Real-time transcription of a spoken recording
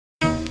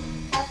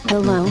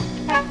Hello.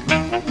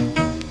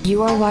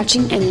 You are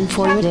watching an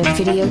informative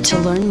video to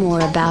learn more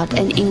about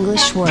an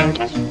English word.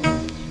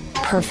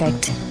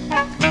 Perfect.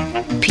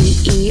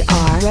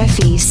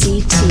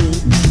 P-E-R-F-E-C-T.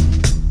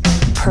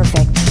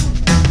 Perfect.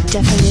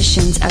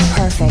 Definitions of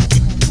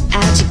perfect.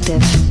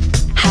 Adjective.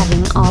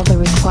 Having all the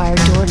required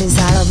or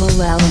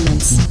desirable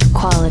elements,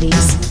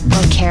 qualities,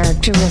 or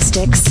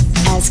characteristics,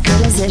 as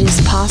good as it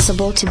is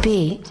possible to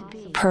be.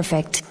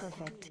 Perfect.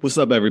 What's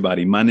up,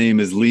 everybody? My name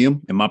is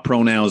Liam, and my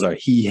pronouns are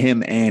he,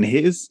 him, and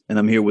his, and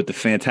I'm here with the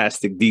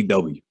fantastic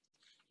DW.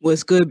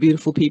 What's good,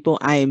 beautiful people?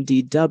 I am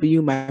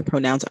DW. My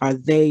pronouns are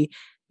they,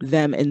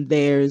 them, and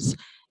theirs.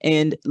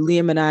 And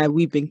Liam and I,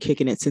 we've been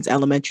kicking it since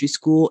elementary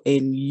school,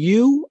 and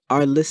you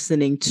are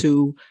listening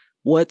to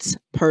What's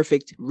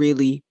Perfect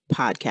Really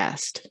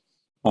podcast.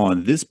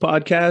 On this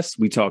podcast,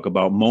 we talk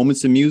about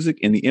moments in music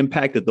and the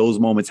impact that those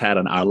moments had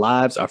on our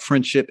lives, our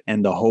friendship,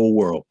 and the whole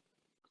world.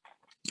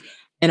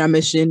 And our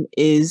mission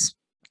is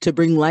to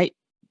bring light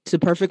to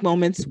perfect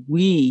moments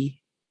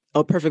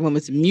perfect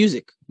moments in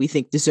music we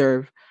think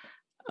deserve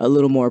a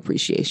little more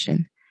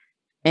appreciation.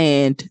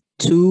 And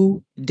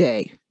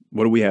today,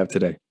 what do we have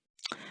today?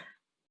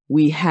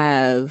 We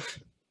have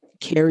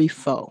Kari,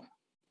 Faux.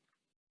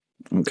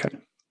 Okay.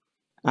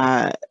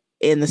 And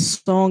the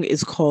song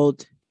is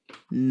called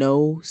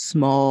No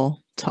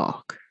Small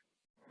Talk.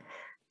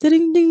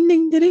 Ding, ding,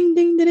 ding, ding,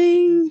 ding,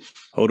 ding.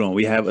 Hold on.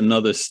 We have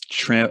another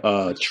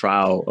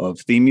trial of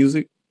theme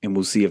music, and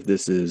we'll see if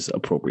this is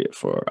appropriate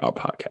for our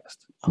podcast.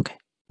 Okay.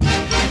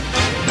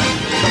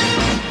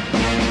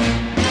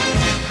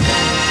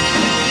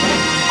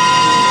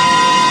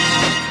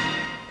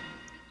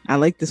 I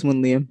like this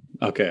one, Liam.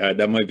 Okay.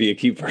 That might be a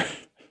keeper.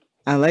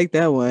 I like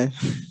that one.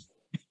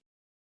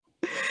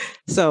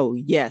 So,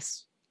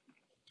 yes,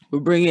 we're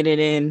bringing it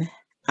in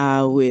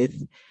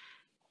with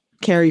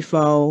Kari,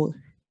 Faux,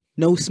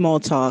 No Small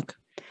Talk.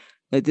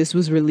 This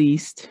was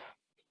released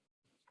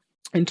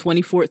in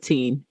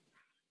 2014,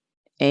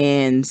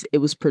 and it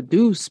was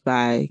produced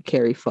by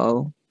Kari,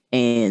 Faux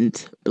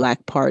and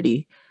Black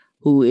Party,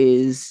 who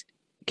is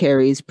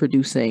Kari's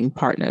producing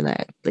partner.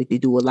 Like they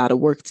do a lot of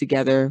work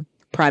together.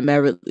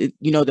 Primarily,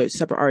 they're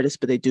separate artists,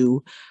 but they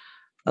do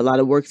a lot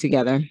of work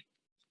together.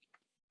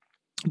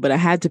 But I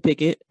had to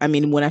pick it. I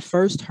mean, when I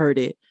first heard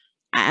it,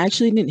 I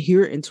actually didn't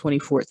hear it in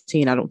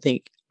 2014. I don't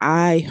think.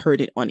 I heard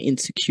it on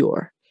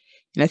Insecure.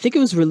 And I think it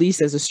was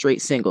released as a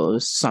straight single. It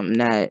was something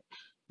that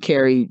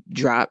Kari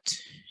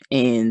dropped.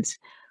 And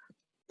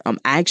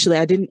I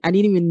didn't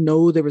even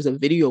know there was a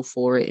video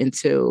for it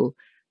until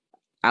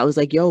I was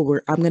like, yo,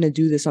 I'm going to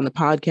do this on the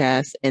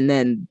podcast. And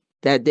then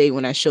that day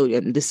when I showed you,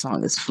 and this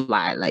song is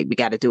fly, like we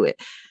got to do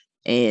it.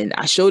 And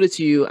I showed it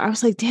to you. I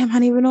was like, damn, I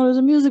didn't even know there's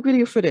a music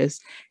video for this.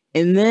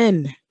 And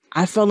then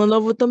I fell in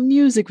love with the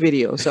music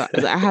video. So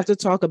I have to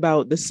talk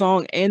about the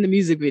song and the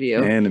music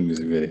video. And the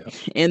music video.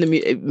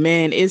 And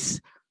man,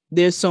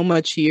 there's so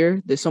much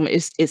here. There's so much.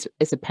 It's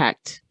a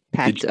packed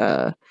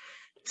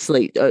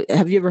slate.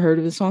 Have you ever heard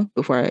of this song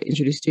before I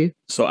introduced you?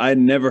 So I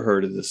never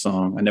heard of this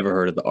song. I never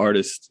heard of the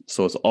artist.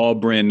 So it's all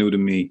brand new to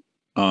me.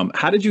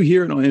 How did you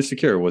hear it on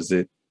Insecure? Was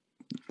it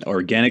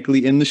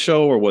organically in the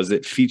show or was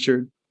it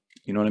featured?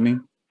 You know what I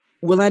mean?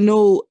 Well, I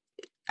know,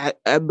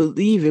 I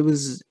believe it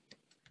was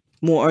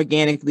more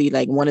organically,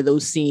 like one of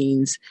those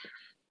scenes.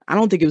 I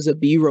don't think it was a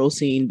B-roll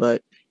scene,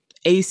 but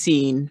a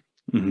scene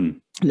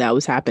that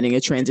was happening,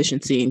 a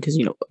transition scene, because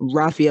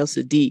Raphael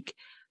Sadiq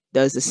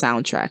does the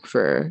soundtrack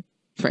for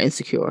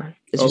Insecure.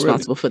 Is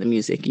responsible for the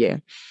music. Yeah.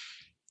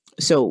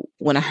 So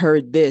when I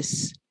heard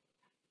this,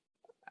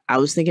 I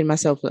was thinking to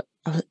myself,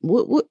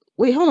 what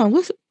wait, hold on,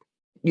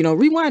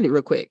 rewind it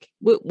real quick.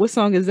 What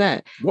song is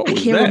that? I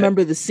can't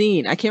remember the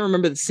scene. I can't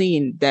remember the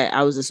scene that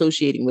I was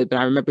associating with, but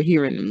I remember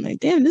hearing it. I'm like,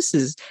 damn, this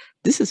is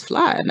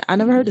fly. I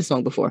never heard this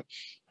song before.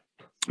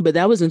 But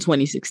that was in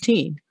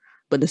 2016.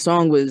 But the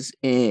song was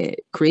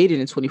created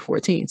in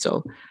 2014.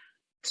 So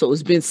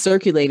it's been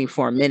circulating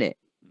for a minute.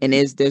 And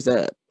there's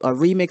a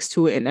remix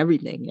to it and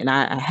everything. And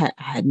I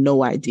had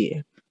no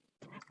idea.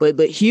 But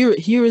here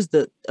is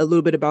a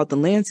little bit about the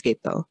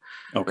landscape though.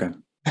 Okay.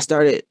 So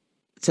I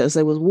was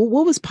like, well,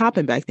 what was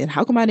popping back then?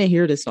 How come I didn't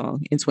hear this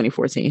song in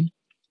 2014?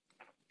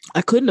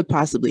 I couldn't have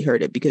possibly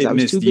heard it because I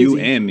was too busy. You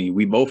and me.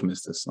 We both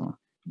missed this song.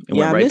 It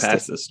went right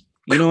past us.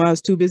 You know what I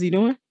was too busy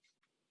doing?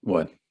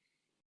 What?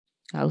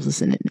 I was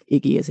listening to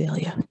Iggy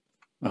Azalea.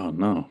 Oh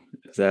no.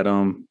 Is that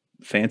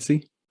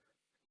Fancy?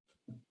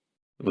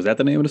 Was that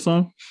the name of the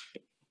song?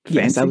 Fancy?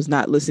 Yes, I was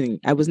not listening.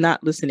 I was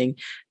not listening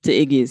to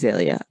Iggy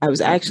Azalea. I was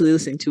actually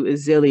listening to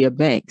Azalea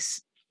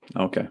Banks.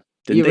 Okay.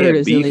 You ever heard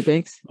of Azalea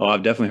Banks? Oh,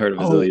 I've definitely heard of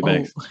Azalea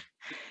Banks.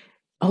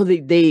 Oh,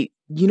 they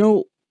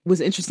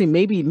was interesting.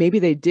 Maybe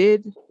they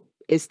did.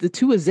 It's the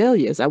two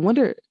Azaleas. I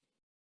wonder,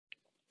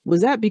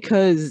 was that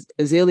because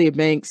Azalea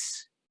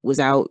Banks was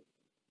out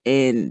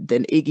and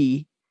then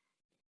Iggy,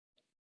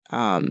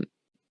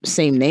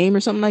 same name or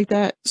something like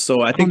that?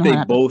 So I think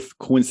they both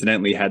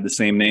coincidentally had the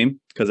same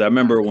name, because I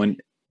remember when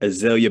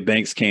Azalea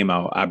Banks came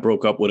out, I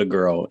broke up with a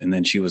girl, and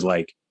then she was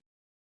like,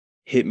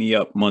 hit me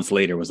up months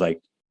later, was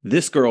like,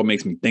 this girl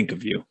makes me think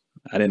of you.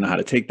 I didn't know how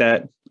to take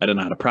that. I didn't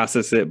know how to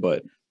process it,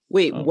 but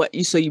wait, what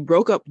so you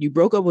broke up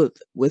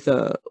with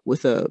a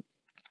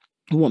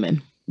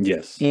woman.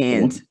 Yes.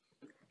 And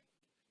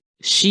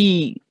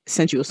she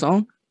sent you a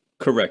song?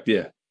 Correct,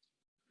 yeah.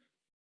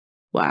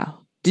 Wow.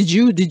 Did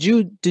you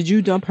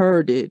dump her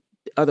or did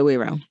other way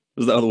around? It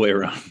was the other way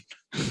around.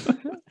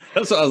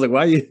 That's why I was like,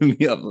 why are you hitting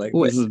me up? Like,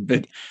 what?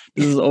 This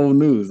is old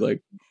news.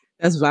 Like,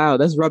 that's wow.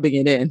 That's rubbing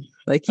it in.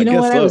 Like, you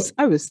know what? So.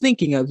 I was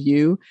thinking of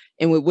you.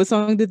 And what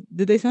song did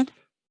they send?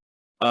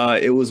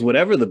 It was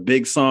whatever the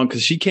big song,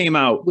 because she came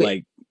out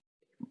like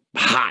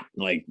hot.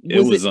 Like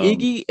was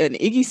it an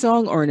Iggy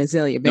song or an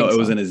Azalea Banks? No, it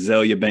was song? an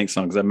Azalea Banks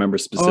song, because I remember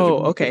specifically.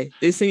 Oh, okay.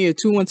 They sing you a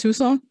 212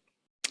 song?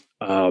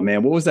 Oh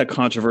man, what was that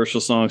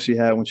controversial song she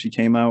had when she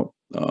came out?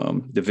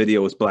 The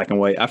video was black and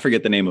white. I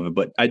forget the name of it,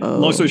 but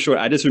long story short,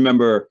 I just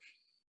remember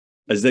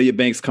Azalea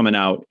Banks coming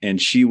out,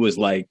 and she was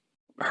like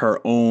her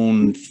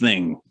own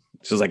thing.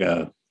 She was like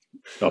a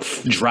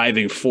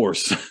driving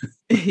force.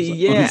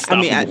 Yeah,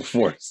 I mean,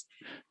 force.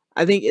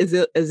 I think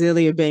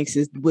Azalea Banks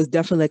was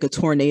definitely like a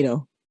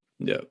tornado.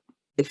 Yeah,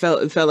 it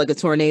felt like a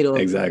tornado.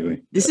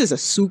 Exactly. This is a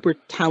super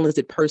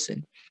talented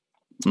person,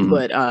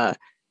 but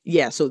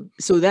yeah. So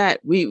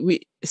that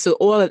so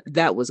all of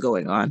that was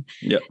going on.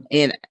 Yeah,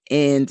 and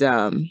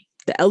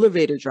the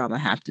elevator drama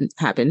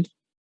happened.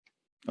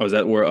 Oh, is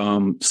that where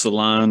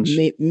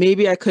Solange?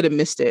 Maybe I could have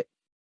missed it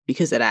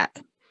because of that.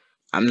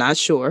 I'm not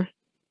sure.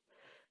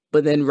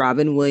 But then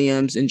Robin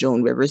Williams and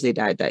Joan Rivers, they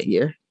died that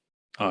year.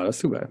 Oh, that's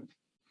too bad.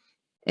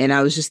 And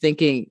I was just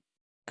thinking,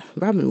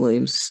 Robin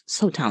Williams,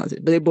 so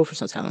talented, but they both were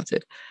so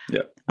talented.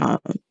 Yeah. But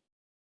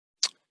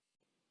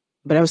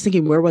I was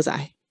thinking, where was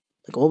I?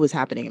 Like, what was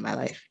happening in my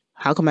life?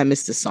 How come I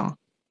missed this song?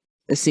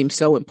 It seems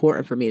so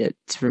important for me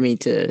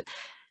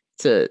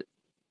to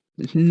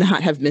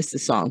not have missed the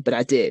song, but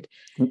I did.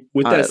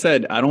 With that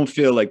said, I don't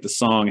feel like the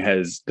song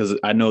has, because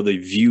I know the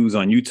views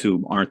on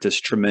YouTube aren't this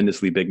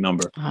tremendously big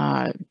number.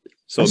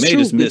 So it may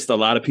just missed a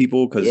lot of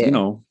people because, you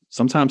know,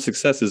 sometimes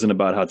success isn't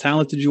about how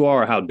talented you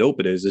are or how dope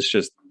it is. It's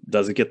just,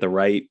 does it get the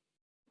right,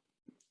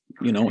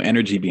 you know,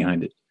 energy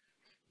behind it?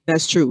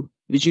 That's true.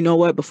 But you know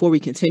what? Before we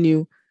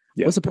continue,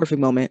 what's a perfect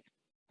moment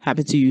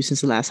happened to you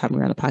since the last time we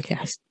were on the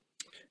podcast?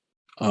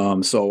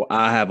 So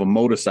I have a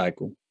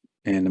motorcycle,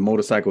 and the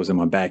motorcycle was in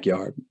my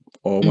backyard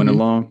all winter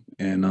long.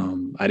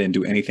 And I didn't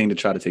do anything to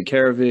try to take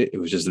care of it. It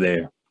was just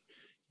there.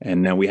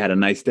 And then we had a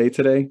nice day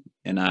today,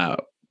 and I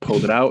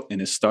pulled it out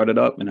and it started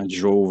up, and I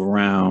drove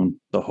around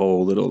the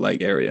whole little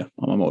like area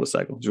on my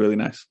motorcycle. It was really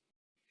nice.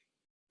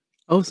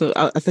 Oh, so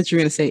I thought you were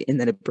going to say, and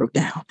then it broke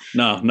down.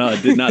 No,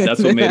 it did not.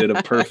 That's what made it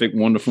a perfect,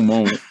 wonderful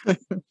moment.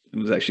 It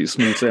was actually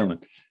smooth sailing.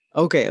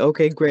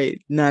 Okay,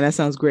 great. No, that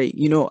sounds great.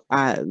 You know,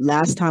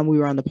 last time we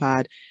were on the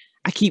pod,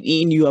 I keep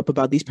eating you up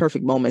about these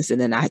perfect moments,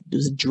 and then I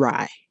was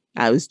dry.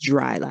 I was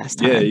dry last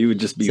time. Yeah, you would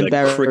just be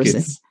like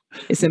crickets.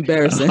 It's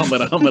embarrassing.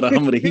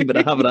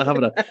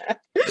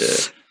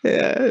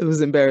 Yeah, it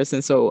was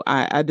embarrassing. So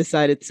I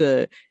decided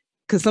to,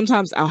 because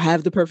sometimes I'll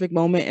have the perfect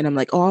moment and I'm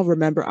like, oh, I'll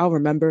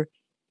remember.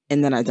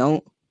 And then I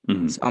don't.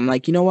 So I'm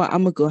like, you know what?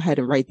 I'm going to go ahead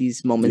and write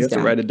these moments down. You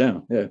have to write it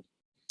down.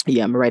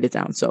 Yeah, I'm going to write it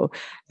down. So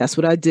that's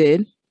what I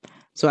did.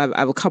 So I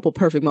have a couple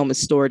perfect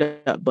moments stored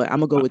up, but I'm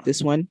going to go with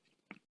this one.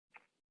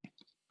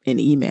 An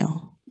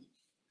email.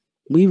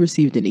 We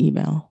received an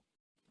email.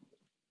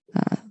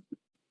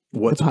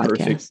 What's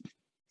perfect?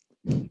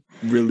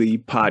 Really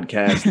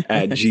podcast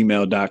at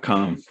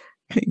gmail.com.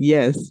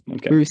 Yes.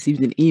 Okay. We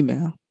received an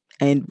email,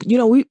 and you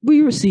know,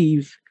 we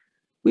receive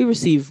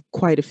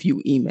quite a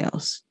few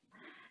emails,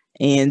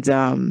 and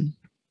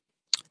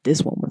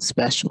this one was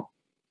special.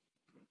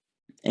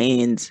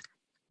 And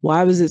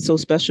why was it so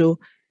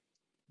special?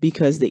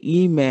 Because the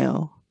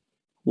email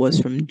was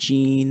from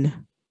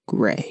Jean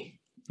Grey.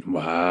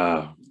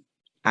 Wow.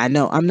 I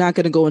know I'm not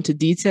going to go into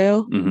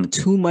detail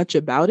too much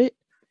about it,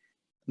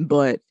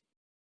 but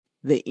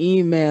the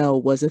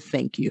email was a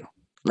thank you.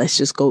 Let's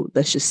just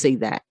say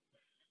that.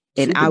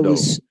 And I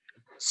was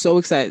so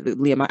excited.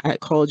 Liam, I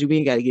called you. We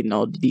ain't got to get in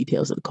all the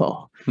details of the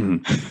call.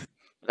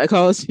 I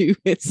called you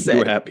and said, you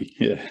were happy.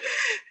 Yeah.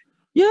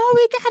 Yo,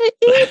 we got an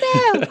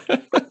email.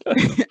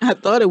 I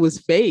thought it was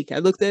fake. I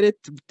looked at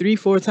it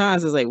 3-4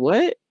 times. I was like,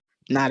 what?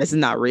 Nah, this is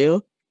not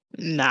real.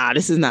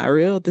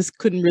 This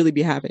couldn't really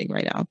be happening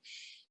right now.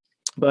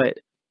 But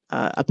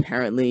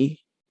apparently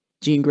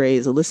Jean Grey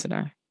is a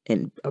listener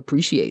and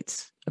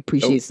appreciates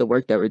the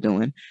work that we're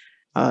doing.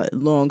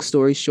 Long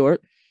story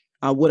short,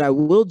 what I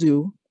will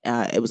do,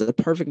 it was a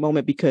perfect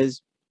moment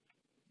because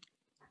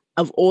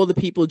of all the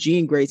people,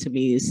 Jean Grey to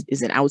me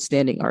is an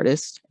outstanding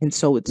artist. And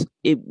so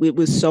it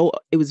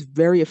was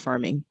very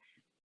affirming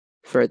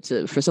for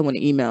someone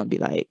to email and be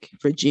like,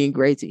 for Jean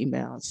Grey to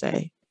email and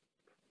say,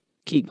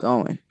 keep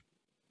going.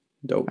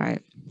 Dope. All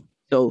right.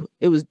 So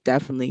it was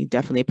definitely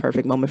a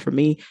perfect moment for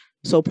me.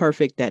 So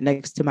perfect that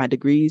next to my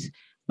degrees,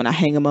 when I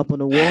hang them up on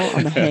the wall,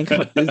 I'm gonna hang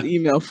up these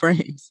email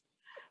frames.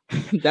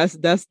 That's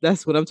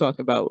what I'm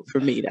talking about for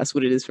me. That's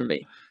what it is for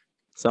me.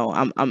 So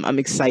I'm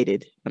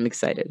excited. I'm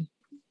excited.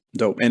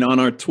 Dope. And on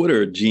our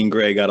Twitter, Jean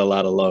Grey got a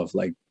lot of love.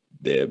 Like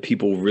the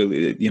people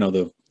really,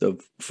 the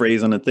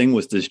phrase on the thing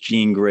was, does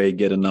Jean Grey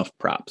get enough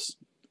props?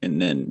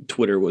 And then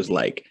Twitter was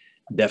like,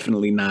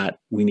 definitely not.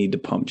 We need to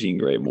pump Jean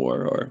Grey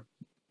more, or,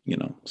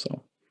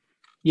 so.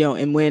 Yo,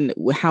 and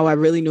how I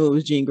really knew it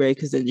was Jean Grey,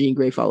 because then Jean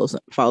Grey follows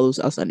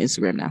us on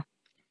Instagram now.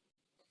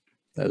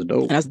 That's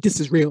dope. And this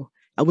is real.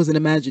 I wasn't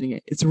imagining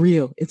it. It's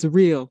real. It's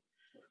real.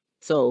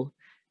 So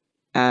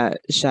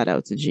shout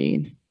out to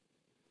Jean.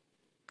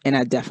 And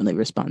I definitely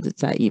responded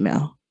to that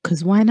email,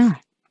 because why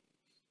not?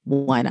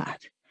 Why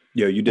not?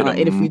 Yo, you did.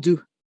 And if we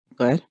do,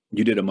 go ahead.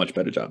 You did a much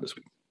better job this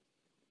week.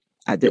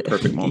 I did. Your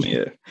perfect moment.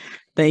 Yeah.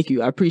 Thank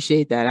you. I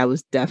appreciate that. I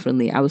was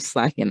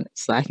slacking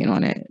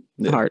on it.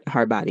 Yeah.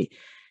 Hard body.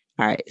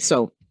 All right.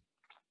 So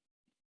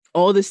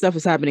all this stuff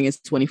is happening in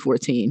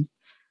 2014.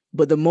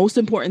 But the most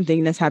important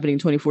thing that's happening in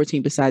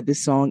 2014 beside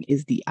this song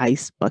is the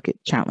Ice Bucket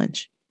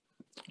Challenge.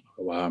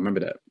 Oh, wow. I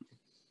remember that.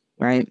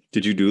 Right.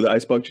 Did you do the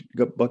Ice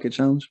Bucket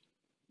Challenge?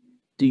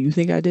 Do you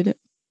think I did it?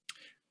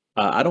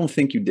 I don't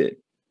think you did.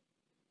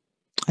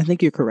 I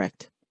think you're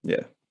correct.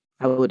 Yeah.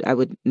 I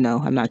would. No,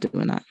 I'm not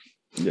doing that.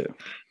 Yeah.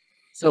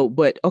 So,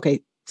 but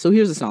okay. So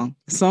here's the song.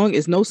 The song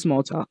is No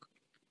Small Talk.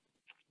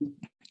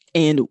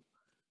 And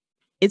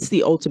it's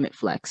the ultimate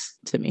flex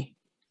to me.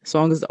 The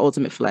song is the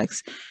ultimate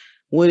flex.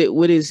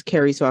 What is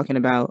Kari talking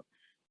about?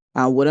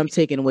 What I'm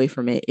taking away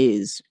from it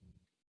is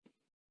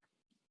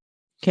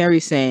Kari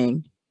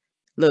saying,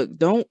 look,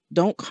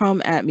 don't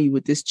come at me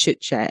with this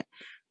chit chat.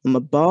 I'm a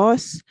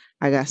boss.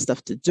 I got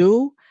stuff to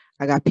do.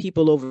 I got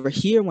people over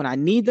here when I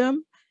need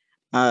them.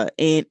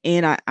 And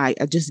I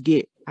just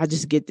get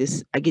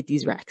this. I get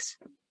these racks.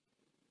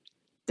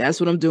 That's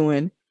what I'm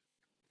doing.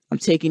 I'm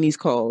taking these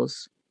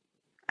calls.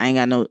 I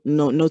ain't got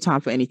no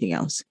time for anything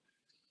else.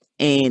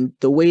 And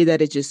the way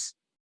that it just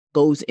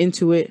goes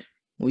into it,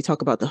 when we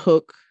talk about the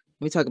hook,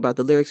 when we talk about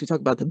the lyrics, we talk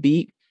about the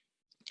beat,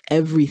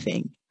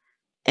 everything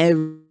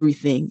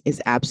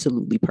is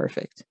absolutely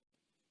perfect.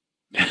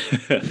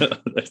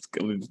 That's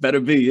good. It better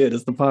be. Yeah,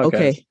 that's the podcast.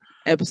 Okay.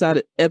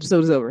 Episode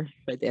is over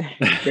right there.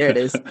 There it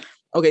is.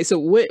 Okay. So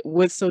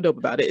what's so dope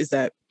about it is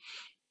that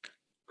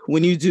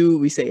when you do,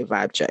 we say a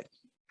vibe check.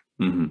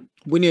 Mm-hmm.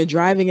 When you're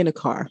driving in a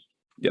car,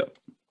 yep,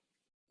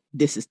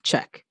 this is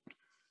check.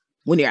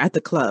 When you're at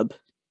the club,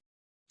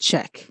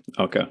 check.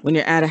 Okay. When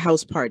you're at a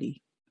house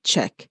party,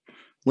 check.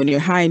 When you're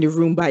high in your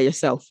room by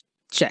yourself,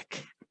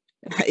 check.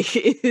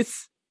 I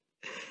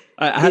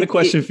had a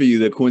question for you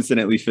that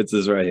coincidentally fits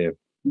this right here.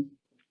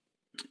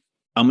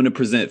 I'm going to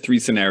present 3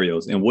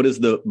 scenarios. And what is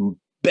the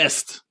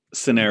best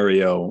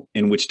scenario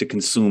in which to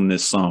consume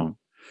this song?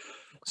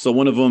 So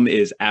one of them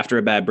is after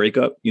a bad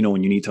breakup,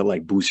 when you need to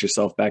like boost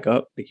yourself back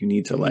up, like you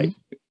need to like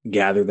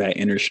gather that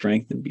inner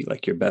strength and be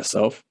like your best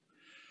self.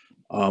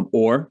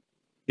 Or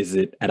is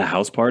it at a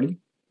house party?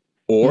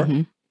 Or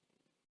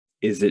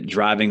is it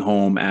driving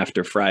home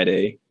after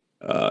Friday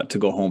to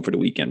go home for the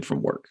weekend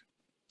from work?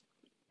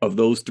 Of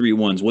those 3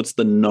 ones, what's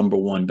the number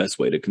one best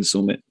way to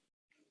consume it?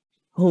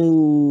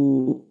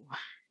 Oh,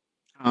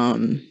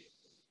 I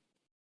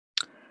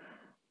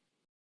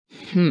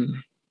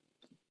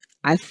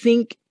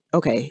think,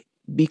 okay,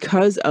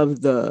 because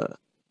of the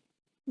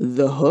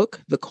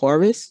hook, the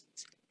chorus,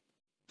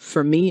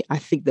 for me, I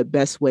think the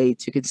best way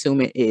to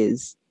consume it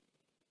is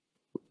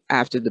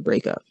after the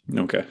breakup.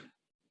 Okay.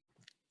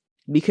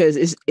 Because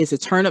it's a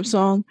turn up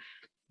song,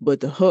 but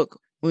the hook,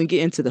 when we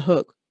get into the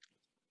hook,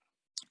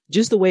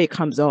 just the way it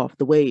comes off,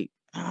 the way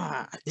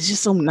it's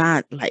just so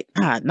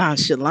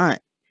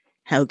nonchalant.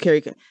 How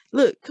Kari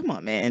look, come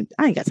on, man.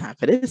 I ain't got time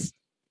for this.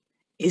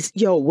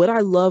 What I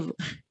love,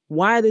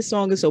 why this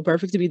song is so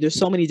perfect to me, there's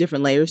so many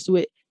different layers to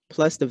it,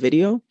 plus the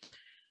video.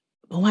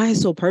 But why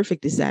it's so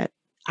perfect is that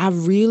I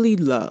really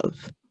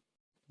love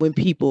when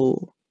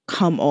people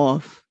come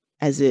off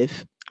as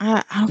if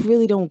I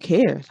really don't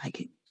care.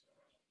 Like,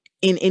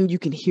 and you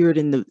can hear it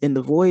in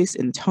the voice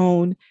and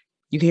tone.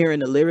 You can hear it in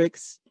the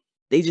lyrics.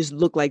 They just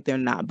look like they're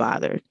not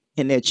bothered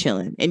and they're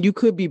chilling. And you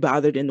could be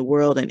bothered in the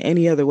world in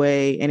any other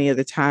way, any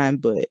other time.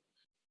 But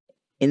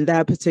in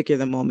that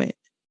particular moment,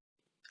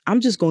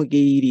 I'm just going to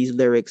give you these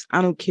lyrics.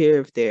 I don't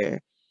care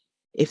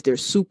if they're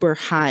super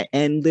high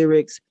end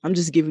lyrics. I'm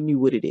just giving you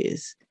what it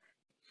is.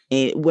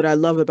 And what I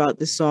love about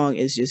this song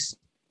is just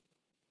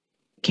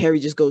Kari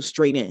just goes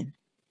straight in.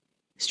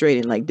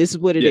 Like, this is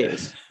what it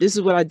is. This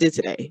is what I did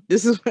today.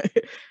 This is what,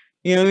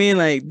 you know what I mean?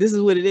 Like, this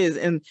is what it is.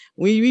 And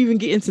when you even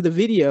get into the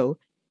video,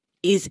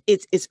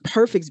 it's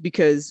perfect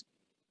because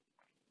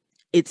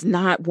it's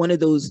not one of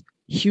those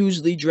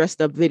hugely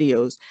dressed up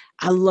videos.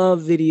 I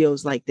love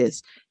videos like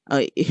this.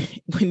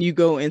 When you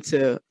go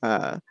into,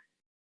 I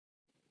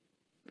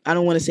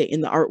don't want to say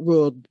in the art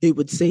world, they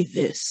would say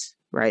this,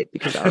 right?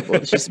 Because the art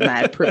world is just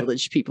mad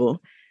privileged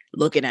people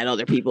looking at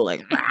other people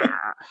like,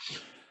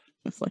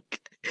 it's like,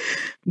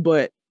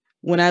 but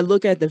when I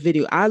look at the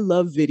video, I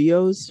love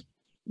videos.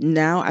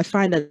 Now I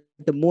find that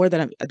the more that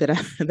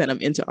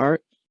I'm into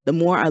art, the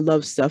more I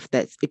love stuff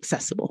that's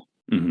accessible.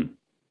 Mm-hmm.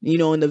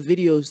 And the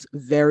video's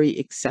very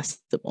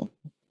accessible.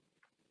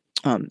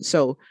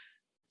 So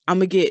I'm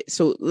gonna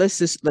let's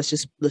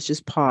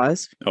just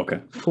pause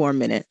okay for a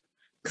minute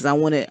because I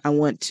really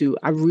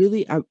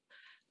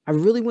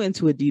went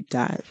into a deep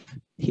dive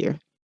here.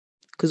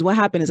 Because what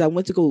happened is I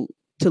went to go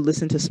to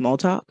listen to Small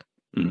Talk.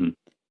 Mm-hmm.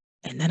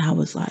 And then I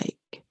was like,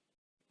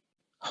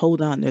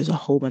 hold on, there's a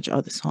whole bunch of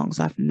other songs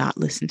I've not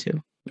listened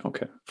to.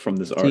 Okay. From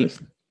this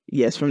artist.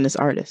 Yes, from this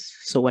artist.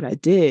 So what I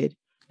did.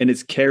 And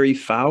it's Kari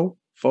Faux?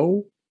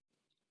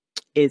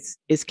 It's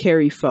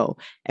Kari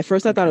Faux. At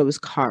first I thought it was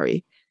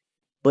Kari,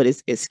 but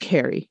it's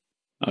Kari.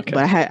 Okay.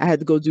 But I had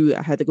to go do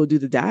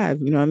the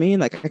dive. You know what I mean?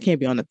 Like I can't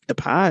be on the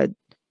pod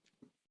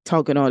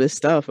talking all this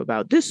stuff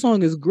about this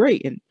song is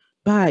great and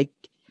by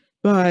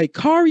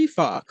Kari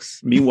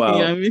Faux. Meanwhile,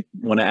 you know what I mean?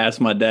 When I asked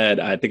my dad,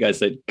 I think I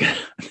said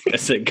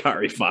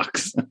Kari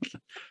Faux.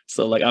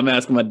 So like I'm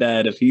asking my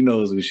dad if he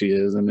knows who she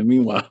is, and then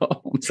meanwhile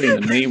I'm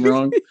saying the name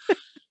wrong.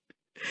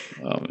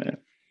 Oh man.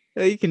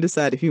 You can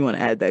decide if you want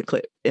to add that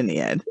clip in the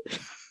end.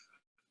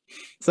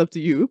 It's up to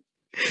you.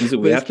 So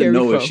we have to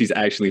know if she's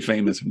actually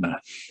famous or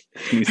not.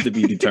 It needs to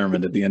be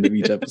determined at the end of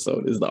each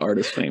episode. Is the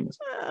artist famous?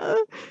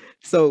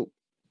 This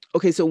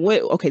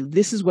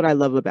is what I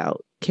love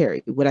about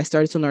Kari. What I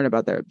started to learn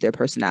about their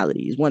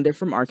personalities. One, they're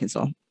from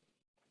Arkansas.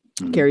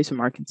 Mm-hmm. Kari's from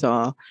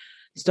Arkansas.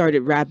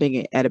 Started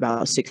rapping at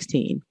about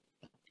 16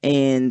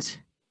 and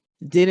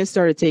didn't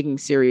start taking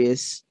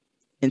serious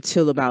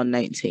until about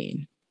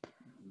 19.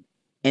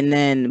 And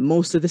then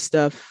most of the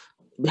stuff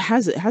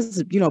has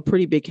a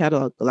pretty big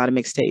catalog, a lot of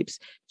mixtapes.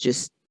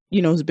 Just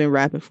has been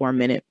rapping for a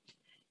minute,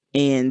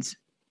 and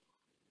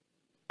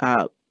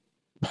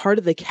part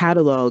of the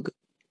catalog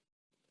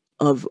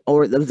of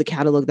the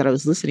catalog that I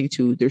was listening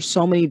to, there's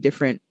so many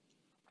different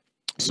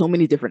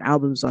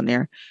albums on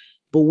there.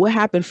 But what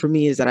happened for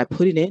me is that I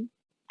put it in,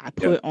 I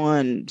put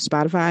on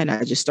Spotify, and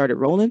I just started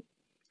rolling.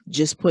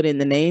 Just put in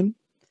the name,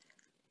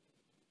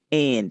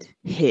 and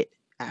hit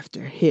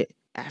after hit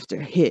after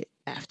hit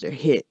after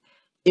hit.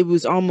 It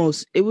was like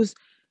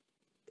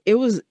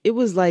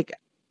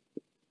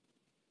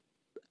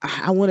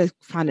I want to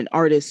find an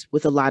artist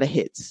with a lot of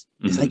hits.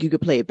 It's like you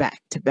could play it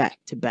back to back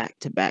to back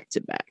to back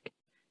to back.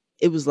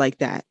 It was like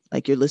that.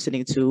 Like you're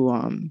listening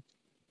to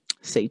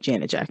say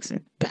Janet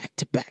Jackson back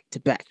to back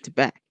to back to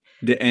back.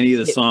 Did any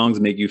of the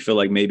songs make you feel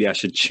like maybe I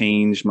should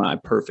change my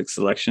perfect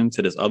selection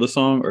to this other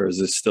song? Or is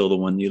this still the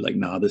one you're like,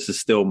 nah, this is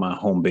still my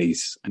home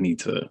base. I need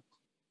to.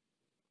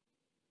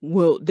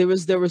 Well, there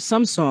were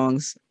some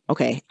songs.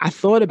 Okay, I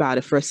thought about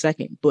it for a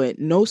second, but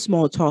No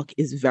Small Talk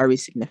is very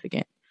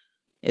significant.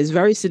 It's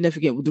very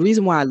significant. The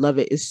reason why I love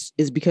it is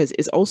because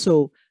it's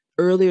also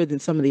earlier than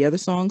some of the other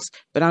songs,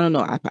 but I don't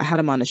know. I had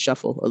them on a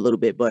shuffle a little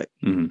bit, but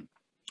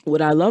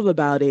what I love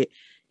about it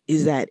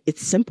is that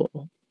it's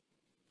simple.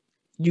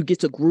 You get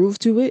to groove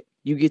to it.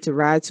 You get to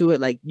ride to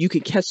it. Like you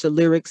can catch the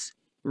lyrics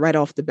right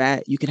off the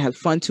bat. You can have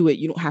fun to it.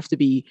 You don't have to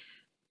be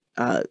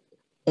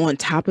on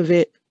top of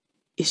it.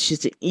 It's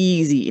just an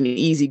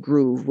easy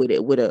groove with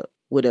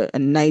a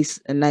nice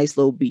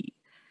little beat,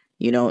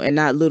 and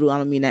not little. I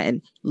don't mean that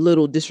in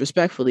little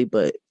disrespectfully,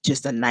 but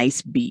just a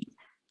nice beat,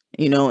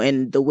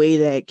 and the way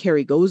that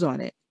Kari goes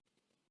on it,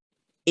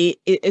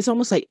 it's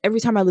almost like every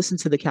time I listen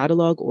to the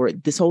catalog, or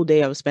this whole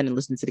day I was spending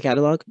listening to the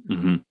catalog,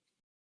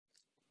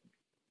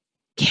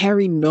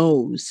 Kari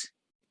knows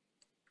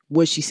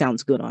what she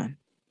sounds good on.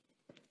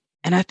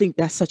 And I think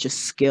that's such a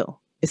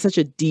skill. It's such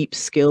a deep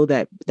skill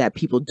that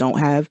people don't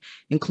have,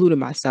 including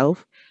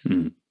myself.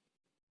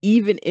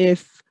 Even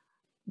if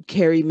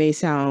Kari may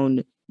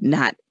sound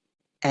not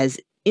as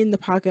in the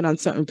pocket on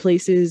certain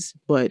places,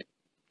 but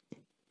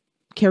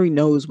Kari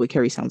knows what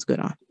Kari sounds good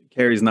on.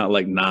 Kari's not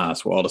like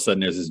Nas, where all of a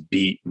sudden there's this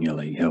beat and you're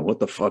like, yo, what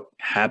the fuck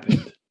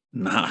happened?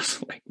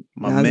 Nas, like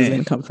my Nas man. Is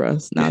gonna come for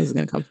us. Nas is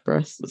gonna come for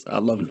us. I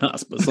love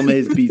Nas, but some of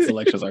his beat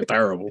selections are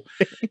terrible.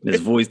 His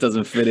voice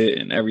doesn't fit it,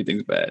 and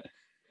everything's bad.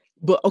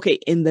 But okay,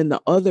 and then the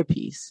other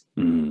piece,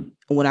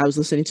 when I was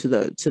listening to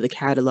the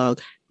catalog,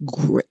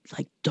 great,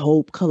 like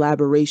dope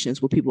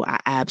collaborations with people I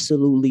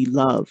absolutely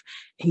love.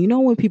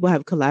 And when people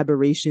have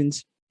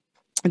collaborations,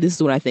 and this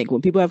is what I think: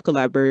 when people have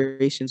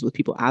collaborations with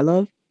people I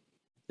love,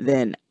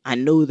 then I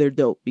know they're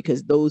dope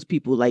because those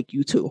people like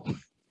you too.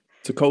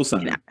 To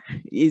co-sign.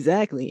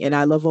 Exactly. And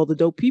I love all the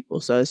dope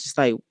people. So it's just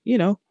like,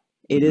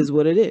 it is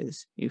what it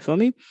is. You feel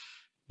me?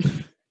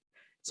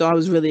 So I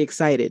was really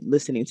excited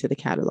listening to the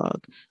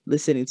catalog,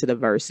 listening to the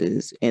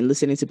verses, and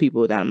listening to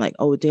people that I'm like,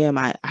 oh, damn,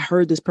 I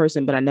heard this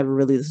person, but I never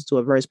really listened to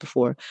a verse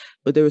before.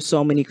 But there were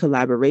so many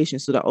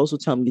collaborations. So that also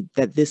tell me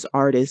that this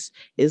artist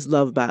is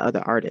loved by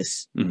other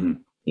artists.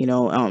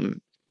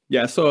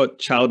 Yeah, I saw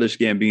Childish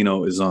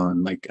Gambino is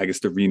on, like, I guess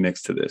the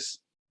remix to this,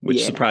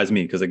 which surprised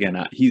me because,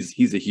 again,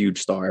 he's a huge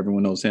star.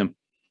 Everyone knows him.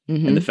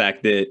 And the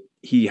fact that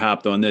he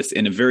hopped on this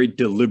in a very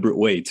deliberate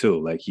way,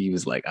 too. Like, he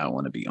was like, I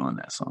want to be on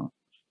that song.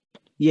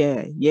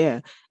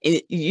 Yeah.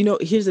 And,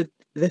 here's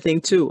the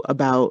thing, too,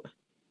 about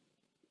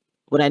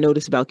what I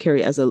noticed about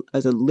Kari as a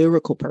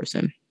lyrical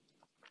person.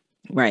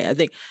 Right. I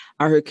think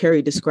I heard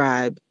Kari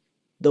describe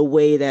the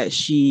way that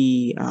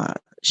she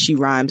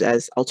rhymes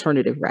as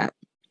alternative rap.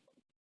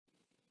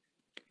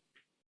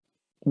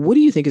 What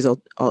do you think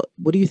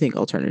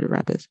alternative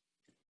rap is?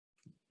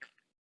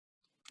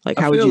 Like,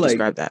 how would you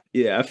describe that?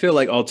 Yeah, I feel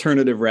like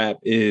alternative rap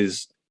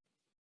is,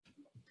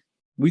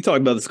 we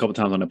talked about this a couple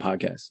times on the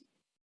podcast.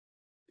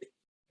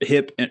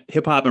 Hip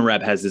hop and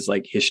rap has this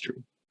like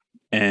history.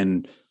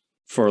 And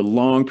for a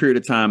long period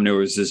of time, there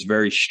was this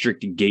very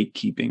strict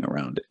gatekeeping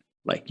around it.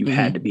 Like you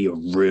had to be a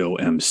real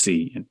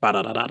MC and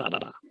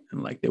ba-da-da-da-da-da.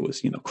 And like there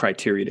was,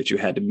 criteria that you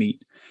had to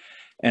meet.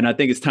 And I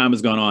think as time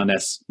has gone on,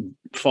 that's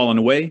fallen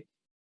away.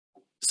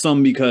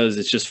 Some because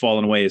it's just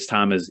fallen away as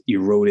time has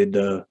eroded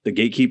the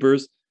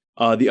gatekeepers.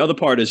 The other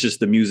part is just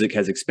the music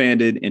has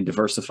expanded and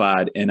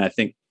diversified. And I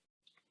think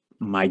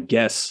my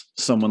guess,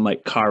 someone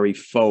like Kari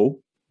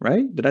Faux,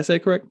 right? Did I say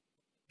it correct?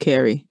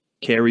 Kari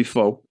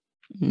Faux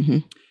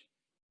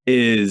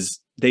is,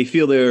 they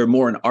feel they're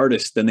more an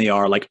artist than they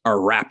are like a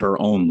rapper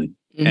only.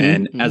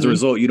 And as a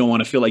result, you don't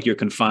want to feel like you're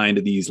confined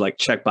to these like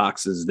check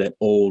boxes that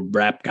old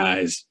rap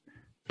guys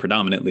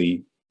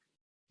predominantly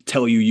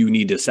tell you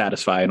need to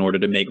satisfy in order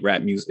to make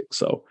rap music.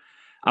 So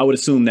I would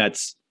assume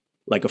that's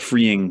like a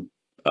freeing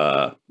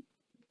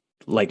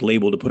like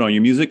label to put on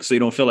your music. So you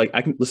don't feel like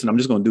I'm just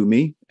going to do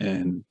me.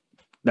 And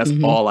that's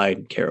all I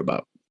care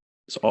about.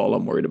 It's all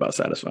I'm worried about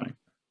satisfying.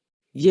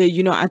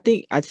 Yeah. I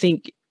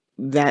think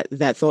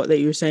that thought that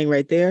you're saying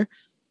right there,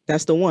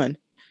 that's the one.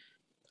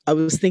 I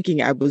was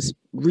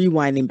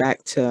rewinding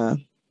back to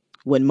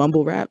when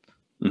mumble rap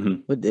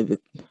would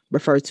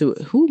refer to,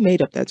 who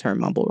made up that term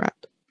mumble rap?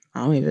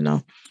 I don't even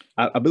know.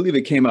 I believe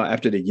it came out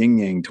after the Yin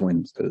Yang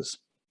Twins because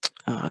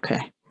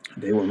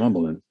they were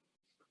mumbling.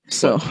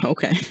 So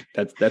okay,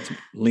 that's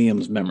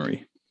Liam's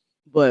memory.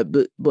 But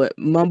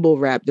mumble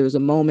rap, there was a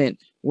moment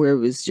where it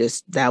was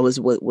just, that was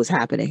what was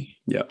happening.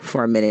 Yeah,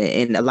 for a minute,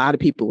 and a lot of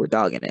people were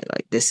dogging it.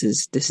 Like this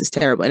is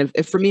terrible. And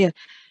if for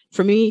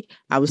me,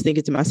 I was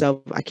thinking to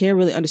myself, I can't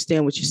really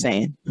understand what you're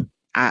saying.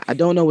 I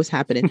don't know what's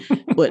happening,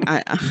 but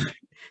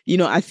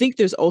I think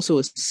there's also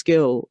a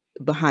skill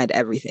behind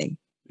everything.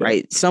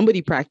 Right.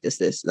 Somebody practiced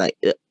this, like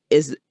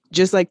is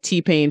just like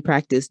T-Pain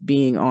practiced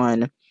being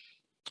on,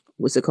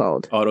 what's it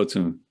called?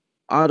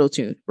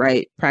 Auto-tune.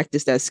 Right.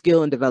 Practice that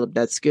skill and develop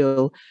that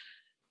skill.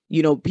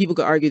 People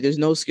could argue there's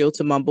no skill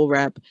to mumble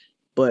rap,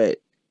 but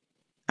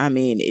I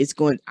mean,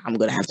 I'm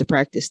going to have to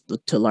practice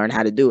to learn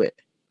how to do it.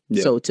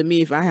 Yeah. So to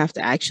me, if I have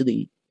to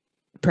actually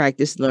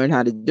practice, learn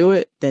how to do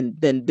it, then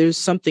there's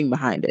something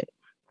behind it.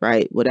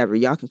 Right. Whatever.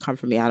 Y'all can come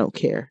for me. I don't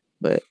care.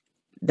 But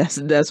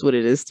that's what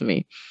it is to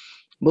me.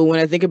 But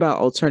when I think about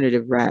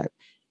alternative rap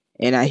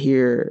and I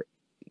hear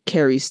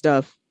Kari's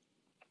stuff,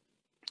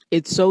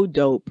 it's so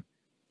dope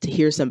to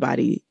hear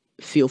somebody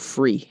feel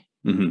free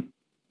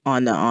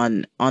on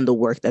the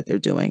work that they're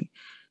doing.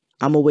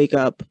 I'm gonna wake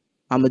up,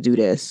 I'm gonna do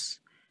this.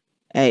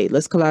 Hey,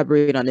 let's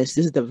collaborate on this.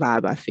 This is the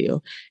vibe I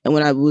feel. And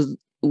when I was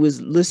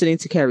listening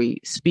to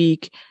Kari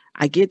speak,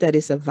 I get that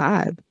it's a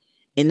vibe.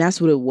 And that's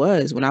what it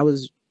was. When I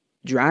was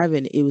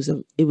driving, it was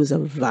a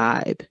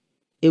vibe.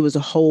 It was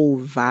a whole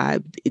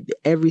vibe,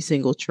 every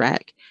single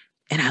track.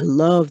 And I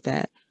love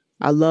that.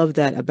 I love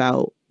that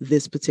about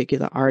this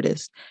particular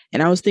artist.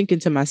 And I was thinking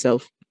to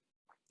myself,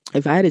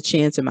 if I had a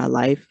chance in my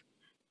life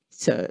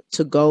to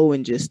go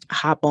and just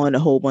hop on a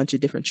whole bunch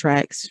of different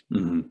tracks,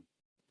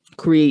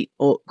 create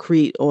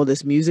all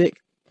this music,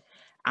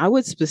 I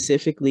would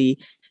specifically,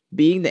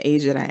 being the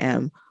age that I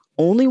am,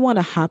 only want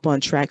to hop on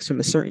tracks from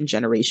a certain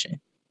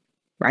generation.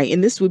 Right.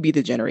 And this would be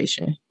the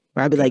generation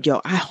where I'd be like,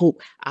 yo, I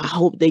hope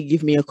they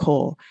give me a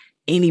call.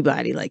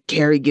 Anybody, like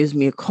Kari gives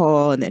me a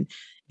call, and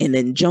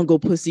then Jungle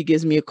Pussy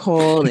gives me a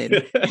call, and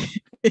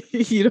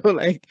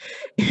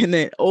and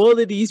then all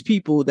of these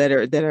people that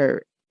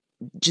are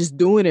just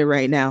doing it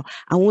right now.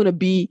 I want to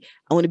be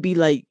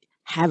like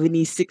having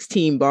these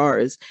 16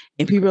 bars,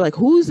 and people are like,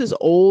 who's this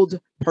old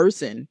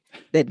person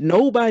that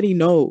nobody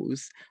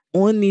knows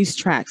on these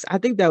tracks? I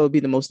think that would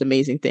be the most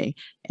amazing thing.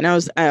 And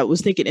I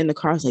was thinking in the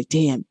car, I was like,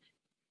 damn.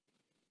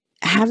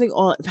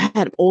 If I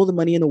had all the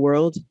money in the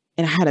world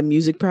and I had a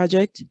music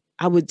project,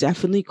 I would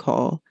definitely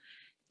call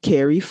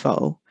Kari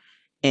Faux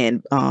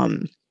and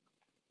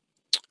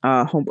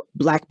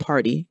Black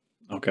Party.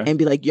 Okay. And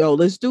be like, yo,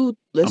 let's do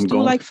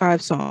like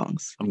 5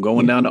 songs. I'm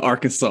going down to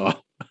Arkansas.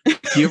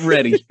 Get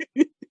ready.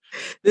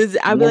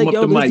 I'd be like,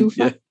 yo,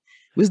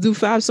 let's do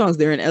 5 songs.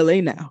 They're in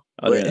LA now.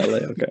 Oh, they're in LA,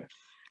 okay.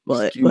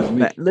 But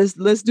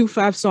let's do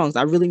 5 songs.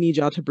 I really need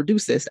y'all to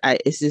produce this.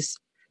 It's just,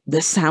 the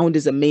sound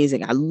is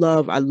amazing. I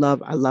love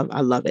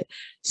it.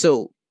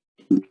 So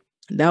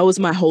that was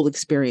my whole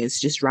experience,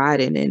 just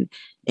riding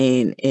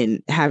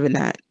and having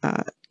that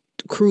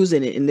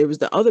cruising. And there was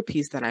the other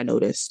piece that I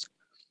noticed.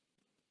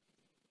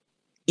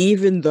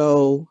 Even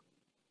though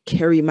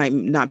Kari might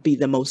not be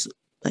the most,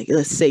 like,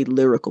 let's say,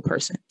 lyrical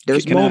person,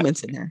 there's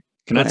moments in there.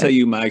 Can I tell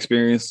you my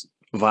experience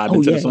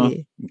vibing to the song?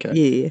 Yeah. Okay.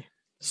 Yeah.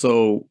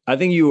 So I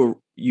think you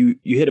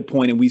hit a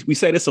point, and we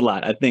say this a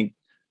lot. I think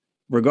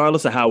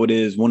regardless of how it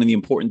is, one of the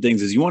important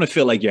things is you want to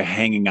feel like you're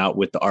hanging out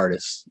with the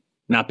artist,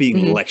 not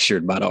being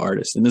lectured by the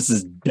artist. And this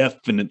is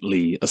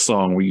definitely a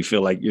song where you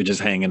feel like you're just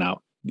hanging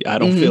out. I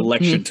don't feel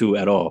lectured to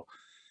at all.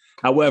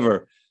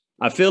 However,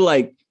 I feel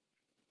like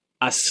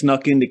I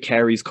snuck into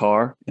Kari's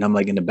car and I'm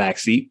like in the back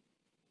seat.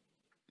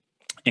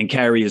 and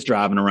Kari is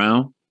driving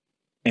around,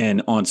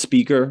 and on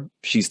speaker,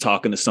 she's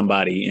talking to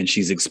somebody and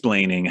she's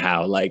explaining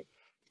how, like,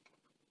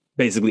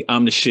 basically,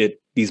 I'm the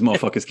shit. These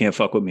motherfuckers can't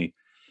fuck with me.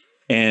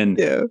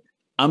 And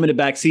I'm in the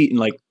back seat and,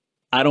 like,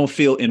 I don't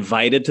feel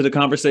invited to the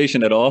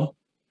conversation at all.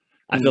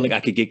 I feel like I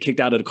could get kicked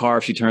out of the car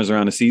if she turns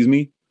around and sees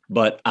me,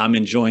 but I'm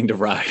enjoying the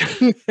ride.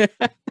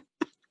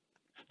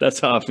 That's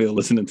how I feel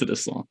listening to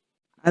this song.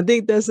 I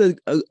think that's a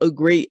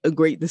great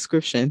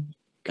description.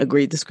 A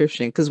great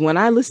description. Because when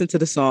I listen to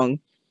the song,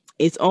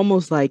 it's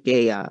almost like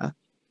a,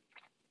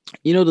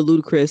 the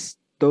Ludacris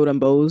Throw Them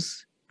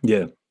Bows.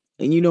 Yeah.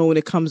 And when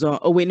it comes on,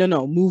 oh wait,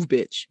 no, Move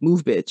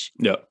Bitch.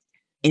 Yeah.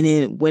 And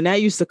then when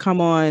that used to come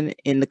on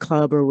in the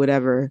club or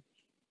whatever,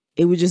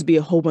 it would just be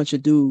a whole bunch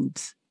of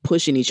dudes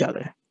pushing each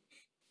other.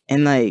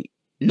 And like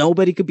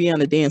nobody could be on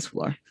the dance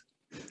floor.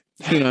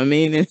 You know what I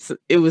mean?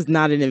 It was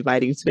not an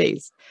inviting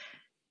space.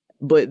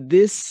 But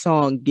this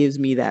song gives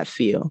me that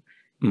feel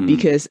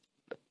because,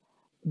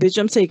 bitch,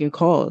 I'm taking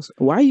calls.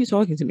 Why are you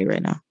talking to me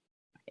right now?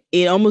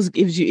 It almost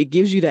gives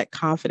you that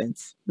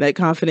confidence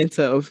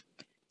of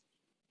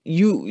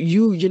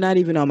you're not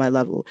even on my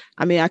level.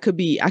 I mean, I could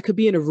be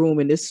in a room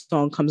and this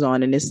song comes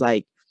on and it's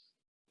like,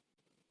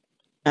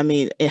 I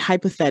mean,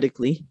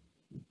 hypothetically,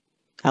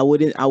 I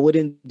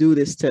wouldn't do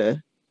this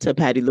to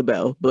Patti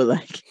LaBelle, but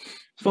like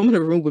if I'm in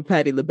a room with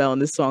Patti LaBelle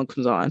and this song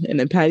comes on and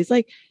then Patty's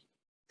like,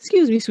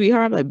 excuse me,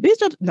 sweetheart. I'm like,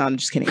 bitch, no, I'm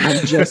just kidding.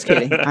 I'm just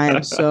kidding. I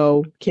am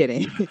so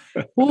kidding.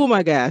 Oh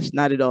my gosh,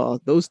 not at all.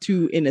 Those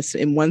two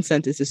in one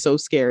sentence is so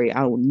scary.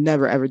 I will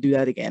never ever do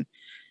that again.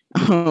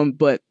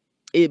 But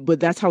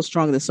that's how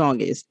strong the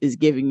song is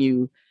giving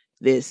you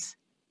this.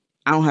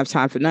 I don't have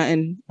time for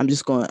nothing. I'm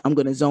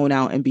going to zone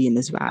out and be in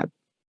this vibe.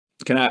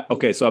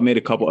 So I made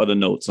a couple other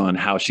notes on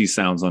how she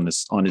sounds on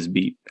this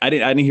beat. I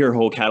didn't hear her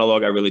whole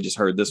catalog. I really just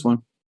heard this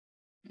one,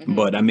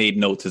 but I made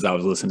notes as I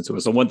was listening to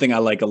it. So one thing I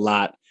like a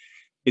lot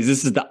is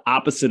this is the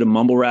opposite of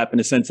mumble rap in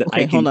the sense that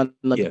hold on.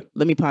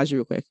 Let me pause you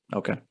real quick.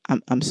 Okay.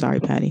 I'm sorry,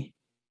 Patty.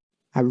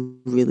 I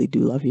really do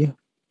love you.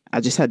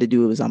 I just had to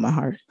do it. It was on my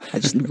heart. I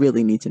just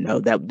really need to know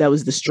that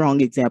was the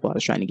strong example I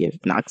was trying to give.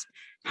 Not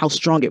how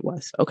strong it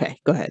was. Okay,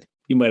 go ahead.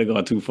 You might have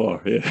gone too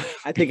far. Yeah.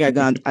 I think I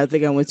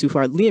went too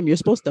far. Liam, you're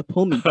supposed to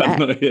pull me back.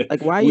 Yeah.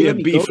 Like, why are we you have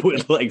beef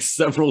with like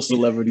several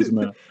celebrities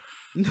now.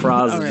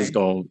 Praz is just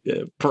going,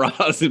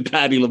 Praz and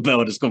Patti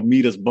LaBelle are just going to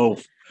meet us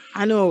both.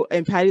 I know,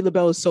 and Patti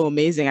LaBelle is so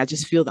amazing. I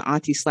just feel the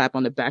auntie slap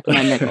on the back of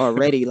my neck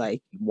already.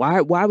 Like,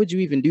 why would you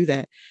even do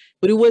that?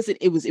 But it was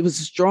a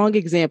strong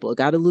example. It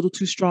got a little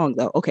too strong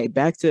though. Okay,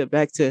 back to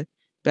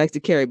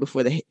Kari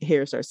before the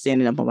hair starts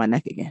standing up on my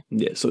neck again.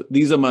 Yeah, so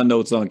these are my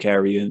notes on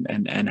Kari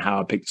and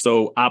how I picked.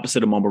 So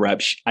opposite of mumble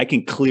rap, I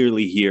can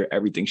clearly hear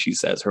everything she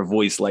says. Her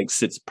voice like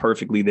sits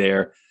perfectly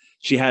there.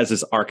 She has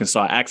this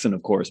Arkansas accent,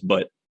 of course,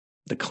 but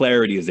the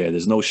clarity is there.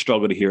 There's no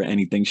struggle to hear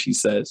anything she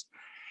says.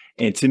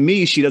 And to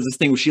me, she does this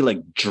thing where she like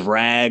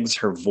drags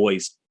her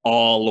voice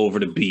all over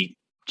the beat,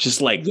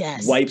 just like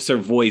wipes her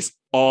voice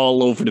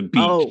all over the beat,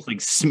 just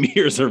like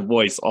smears her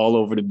voice all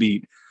over the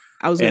beat.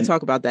 I was going to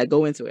talk about that.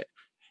 Go into it.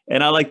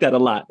 And I like that a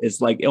lot.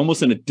 It's like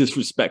almost in a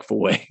disrespectful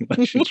way.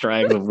 Like she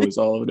drags her voice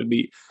all over the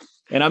beat.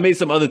 And I made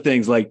some other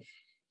things like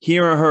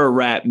hearing her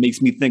rap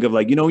makes me think of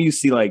like, when you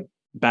see like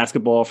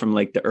basketball from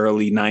like the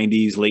early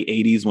 90s, late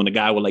 80s, when the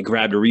guy would like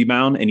grab the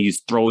rebound and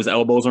he's throw his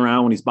elbows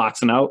around when he's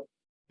boxing out.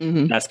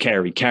 Mm-hmm. That's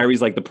Kari.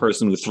 Kari's like the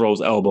person who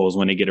throws elbows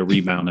when they get a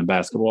rebound in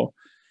basketball.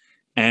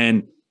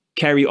 And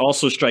Kari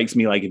also strikes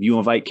me like if you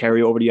invite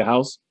Kari over to your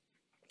house,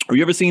 have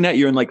you ever seen that?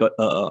 You're in like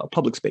a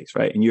public space,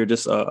 right? And you're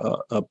just a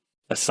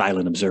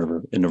silent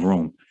observer in the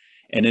room.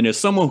 And then there's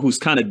someone who's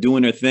kind of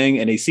doing their thing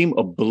and they seem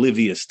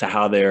oblivious to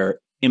how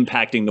they're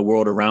impacting the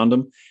world around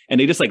them.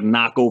 And they just like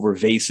knock over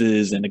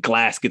vases and the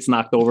glass gets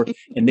knocked over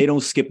and they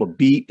don't skip a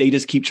beat. They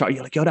just keep trying.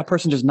 You're like, yo, that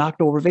person just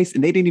knocked over a vase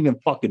and they didn't even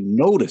fucking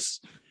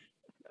notice.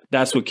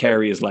 That's what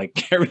Kari is like.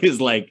 Kari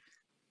is like,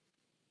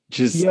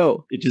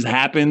 it just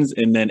happens.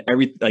 And then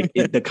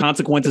the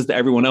consequences to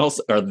everyone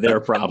else are their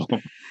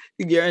problem.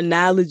 Your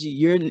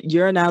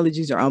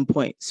analogies are on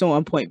point. So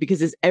on point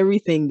because it's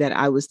everything that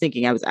I was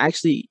thinking. I was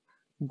actually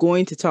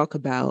going to talk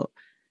about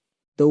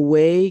the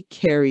way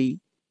Kari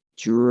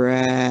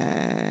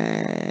drags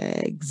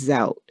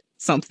out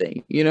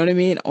something, you know what I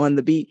mean? On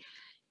the beat,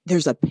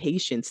 there's a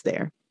patience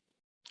there.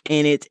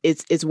 And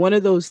it's one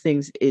of those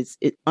things, it's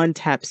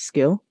untapped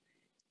skill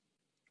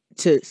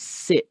to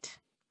sit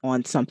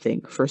on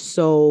something for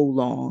so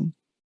long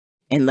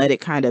and let it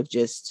kind of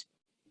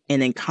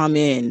and then come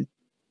in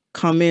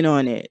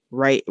on it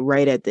right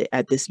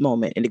at this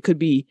moment. And it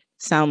could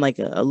sound like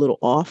a little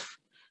off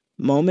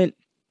moment,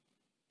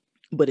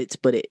 but it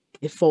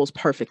falls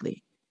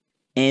perfectly.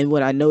 And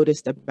what I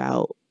noticed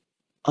about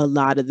a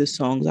lot of the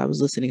songs I was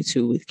listening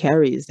to with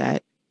Kari is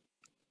that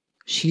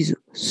she's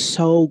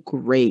so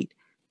great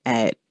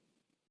at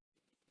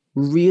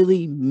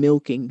really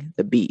milking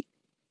the beat,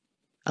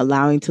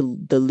 allowing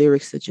the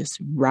lyrics to just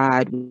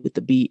ride with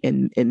the beat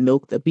and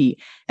milk the beat.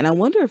 And I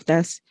wonder if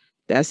that's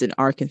an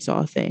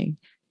Arkansas thing,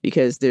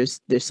 because there's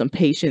some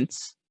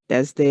patience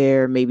that's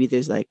there. Maybe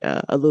there's like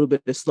a little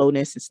bit of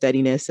slowness and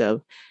steadiness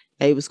of,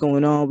 hey, what's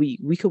going on? We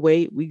could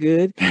wait. We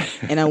good.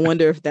 And I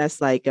wonder if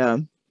that's like,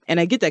 and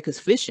I get that because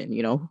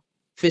fishing,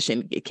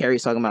 fishing,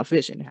 Kari's talking about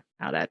fishing,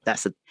 how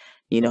that's a,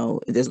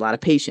 there's a lot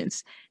of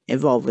patience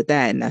involved with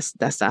that. And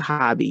that's a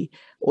hobby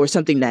or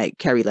something that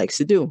Kari likes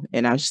to do.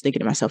 And I was just thinking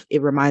to myself,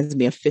 it reminds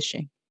me of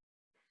fishing.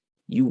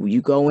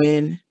 You go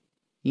in,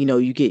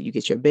 you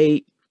get your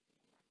bait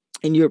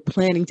and you're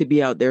planning to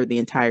be out there the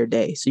entire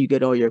day. So you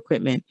get all your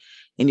equipment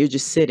and you're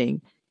just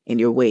sitting and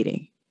you're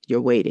waiting.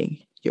 Then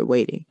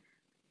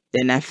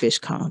that fish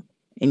come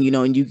and,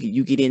 and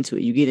you get into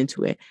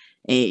it.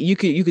 And you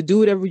could do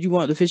whatever you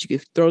want. The fish, you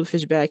could throw the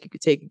fish back, you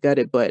could take it, gut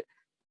it, but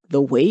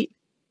the wait,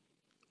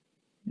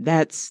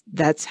 that's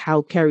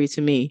how Kari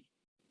to me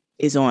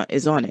is on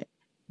it.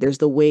 There's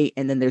the wait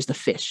and then there's the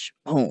fish.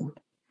 Boom.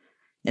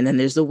 And then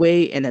there's the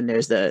wait and then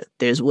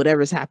there's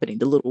whatever's happening,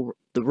 the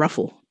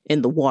ruffle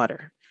in the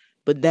water.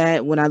 But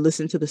that when I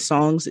listen to the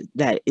songs,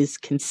 that is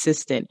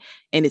consistent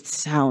and it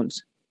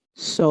sounds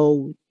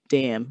so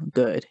damn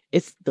good.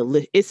 It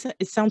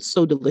sounds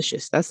so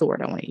delicious. That's the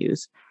word I want to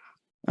use.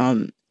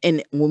 And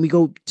when we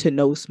go to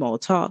No Small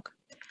Talk,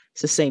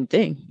 it's the same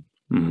thing.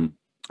 Mm-hmm.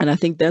 And I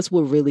think that's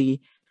what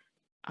really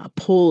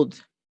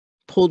pulled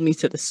me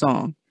to the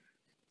song,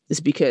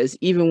 is because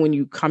even when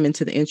you come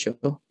into the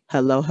intro,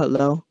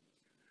 hello,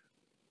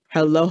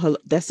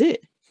 that's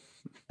it.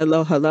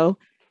 Hello.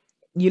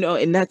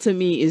 And that to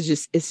me is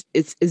just,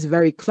 it's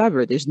very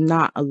clever. There's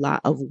not a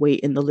lot of weight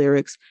in the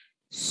lyrics,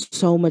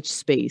 so much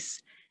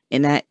space.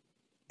 And that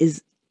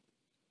is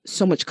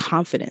so much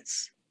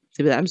confidence.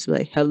 To be like, I'm just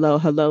like, hello,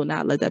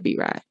 not let that be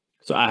right.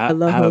 So I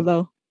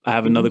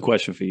have another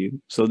question for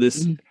you. So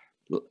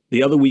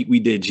the other week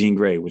we did Jean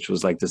Grey, which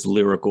was like this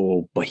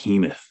lyrical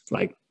behemoth,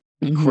 like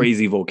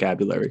crazy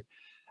vocabulary.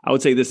 I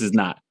would say this is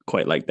not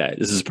quite like that.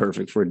 This is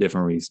perfect for a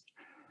different reason.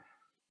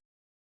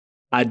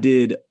 I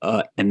did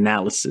an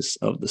analysis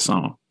of the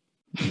song,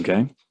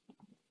 okay?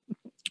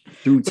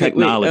 Through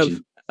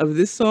technology. Of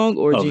this song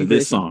or of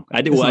this song?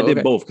 I did. Well, I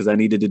did both because I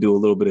needed to do a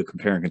little bit of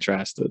compare and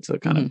contrast to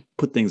kind of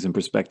put things in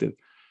perspective.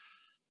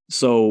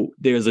 So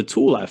there's a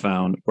tool I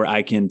found where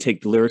I can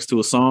take the lyrics to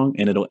a song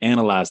and it'll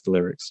analyze the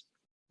lyrics.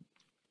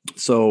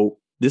 So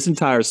this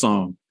entire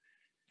song,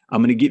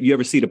 I'm going to give you,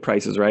 ever see The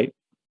Price is Right?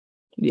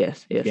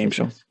 Yes. Game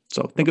show. Yes.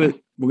 So think of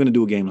it. We're going to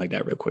do a game like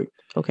that real quick.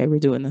 Okay, we're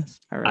doing this.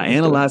 All right. I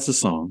analyzed the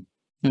song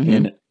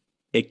and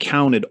it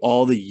counted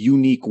all the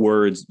unique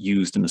words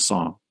used in the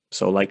song.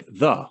 So like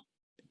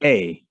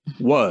a,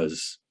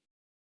 was,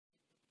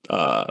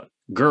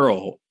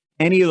 girl,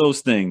 any of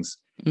those things.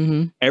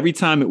 Every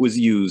time it was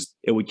used,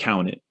 it would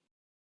count it.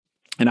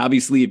 And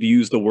obviously, if you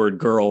use the word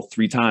girl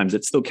 3 times,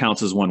 it still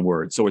counts as one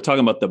word. So we're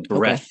talking about the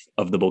breadth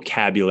of the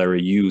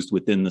vocabulary used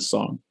within the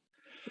song.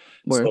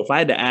 Word. So if I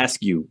had to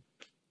ask you,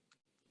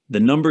 the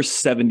number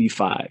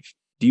 75,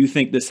 do you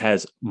think this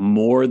has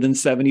more than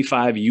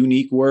 75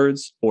 unique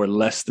words or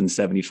less than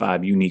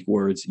 75 unique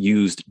words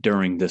used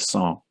during this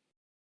song?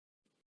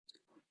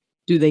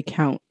 Do they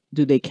count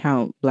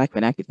Black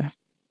vernacular?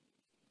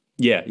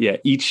 Yeah.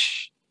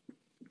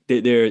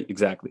 They're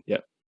exactly. Yeah.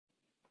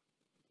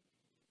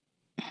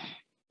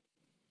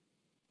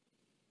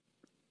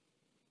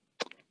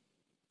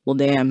 Well,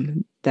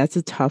 damn, that's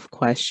a tough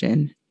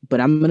question,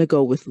 but I'm going to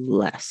go with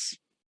less.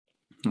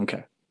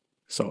 Okay.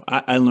 So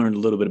I learned a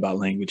little bit about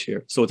language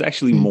here. So it's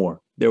actually more.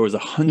 There was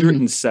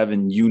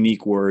 107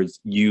 unique words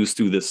used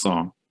through this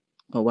song.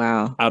 Oh,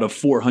 wow. Out of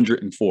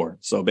 404.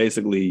 So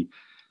basically,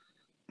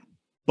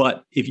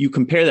 but if you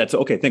compare that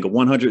to, think of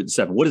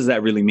 107, what does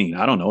that really mean?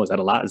 I don't know. Is that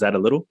a lot? Is that a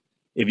little?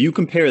 If you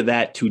compare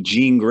that to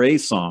Jean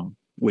Grey's song,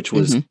 which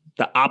was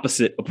the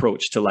opposite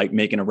approach to like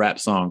making a rap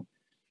song,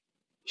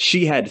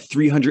 she had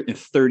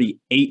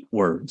 338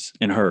 words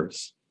in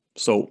hers.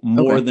 So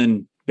more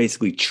than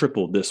basically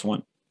tripled this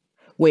one.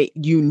 Wait,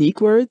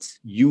 unique words?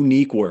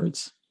 Unique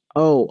words.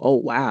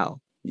 Oh, wow.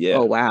 Yeah.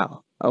 Oh,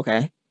 wow.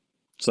 Okay.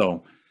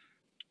 So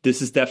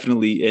this is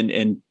definitely,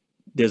 and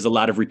there's a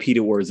lot of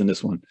repeated words in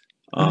this one.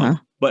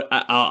 But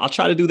I'll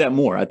try to do that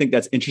more. I think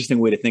that's an interesting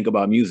way to think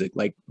about music,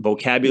 like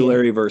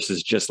vocabulary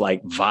versus just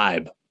like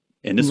vibe.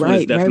 And this one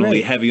is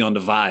definitely heavy on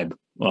the vibe.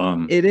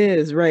 It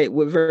is, right.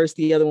 With verse,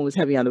 the other one was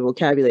heavy on the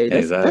vocabulary.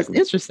 That's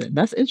interesting.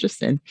 That's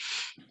interesting.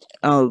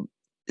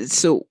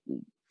 So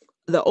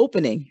the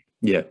opening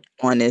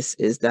on this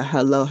is the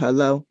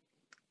hello,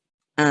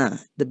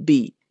 the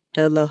beat.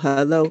 Hello,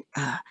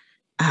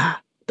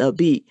 the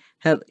beat.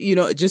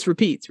 It just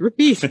repeats.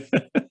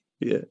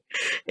 Yeah.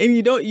 And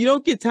you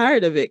don't get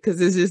tired of it because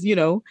it's just,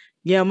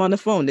 I'm on the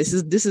phone. This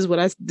is what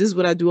I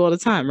do all the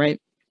time, right?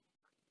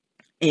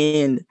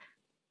 And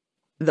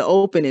the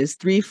open is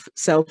 3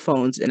 cell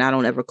phones and I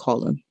don't ever call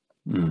them.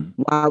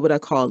 Why would I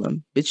call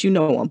them? But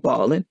I'm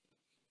balling.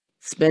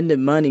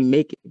 Spending money,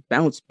 make it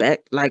bounce back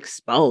like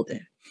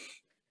Spalding.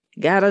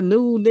 Got a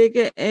new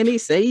nigga and he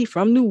say he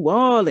from New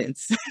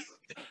Orleans.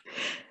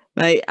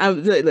 Like,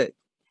 I'm look.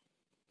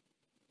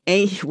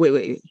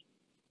 Wait.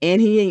 And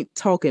he ain't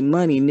talking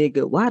money,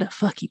 nigga. Why the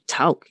fuck he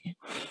talking?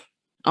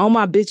 All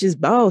my bitches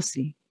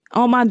bossy.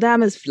 All my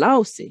diamonds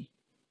flossy.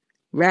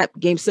 Rap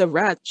game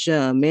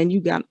sriracha, man.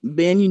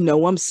 You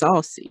know I'm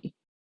saucy.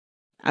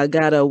 I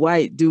got a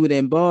white dude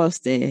in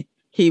Boston.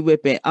 He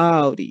whipping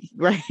Audi,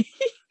 right?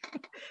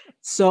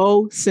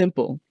 So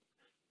simple,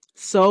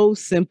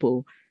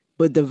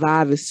 but the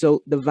vibe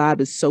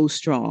is so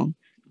strong.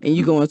 And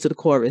you go into the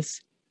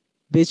chorus,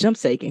 bitch. I'm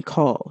taking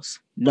calls,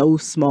 no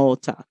small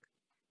talk,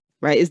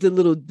 right? It's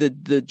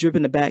the drip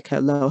in the back.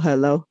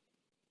 Hello.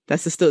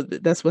 That's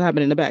what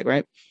happened in the back,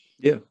 right?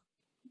 Yeah.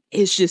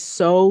 It's just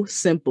so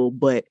simple,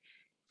 but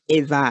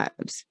it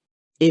vibes.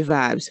 It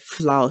vibes,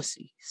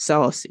 flossy,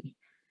 saucy.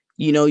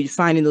 You know, you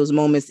find in those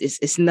moments,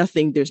 it's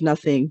nothing. There's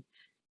nothing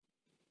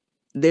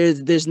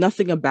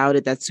about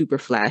it that's super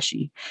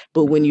flashy.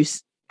 But when you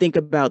think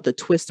about the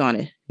twist on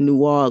it,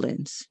 New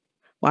Orleans,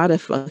 why the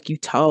fuck you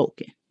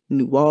talking?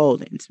 New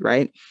Orleans,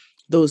 right?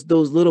 Those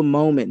little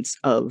moments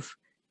of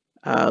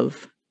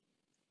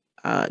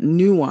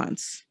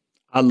nuance.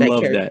 I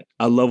love that.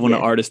 I love when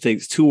an artist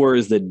takes two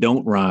words that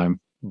don't rhyme,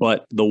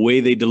 but the way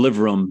they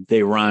deliver them,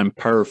 they rhyme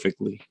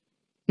perfectly.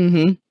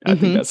 I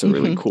think that's a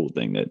really cool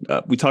thing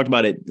that we talked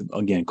about it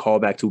again, call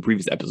back to a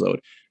previous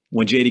episode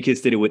when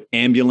Jadakiss did it with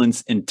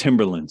ambulance and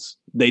Timberlands.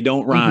 They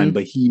don't rhyme,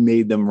 but he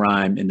made them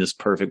rhyme in this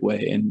perfect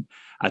way. And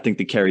I think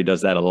that Kari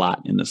does that a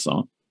lot in this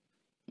song.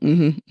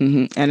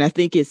 And I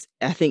think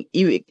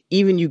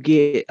even you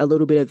get a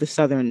little bit of the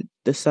southern,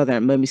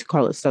 let me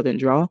call it southern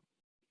draw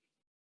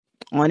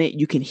on it.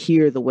 You can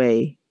hear the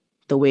way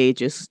it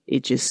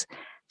just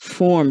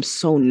forms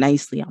so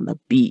nicely on the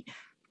beat.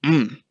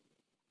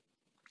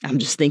 I'm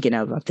thinking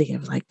of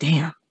like,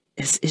 damn,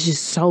 it's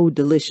just so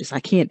delicious. I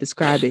can't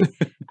describe it.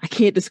 I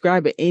can't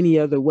describe it any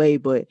other way.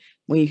 But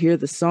when you hear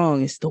the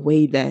song, it's the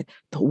way that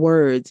the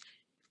words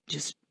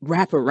just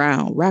wrap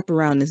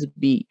around this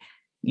beat.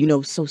 You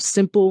know, so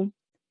simple,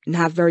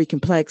 not very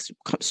complex,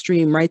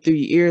 stream right through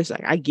your ears.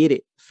 Like, I get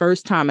it.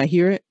 First time I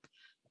hear it,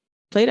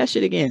 play that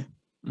shit again.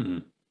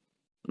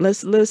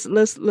 Let's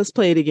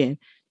play it again.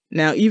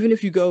 Now, even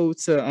if you go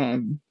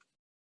to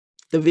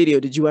the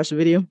video, did you watch the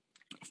video?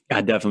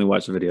 I definitely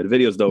watched the video. The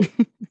video's dope.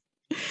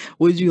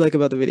 What did you like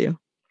about the video?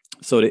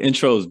 So the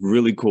intro is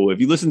really cool. If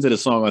you listen to the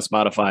song on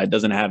Spotify, it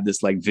doesn't have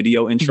this like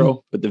video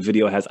intro, but the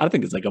video has, I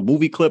think it's like a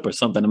movie clip or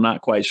something. I'm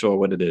not quite sure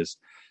what it is.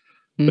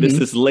 But it's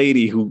this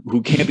lady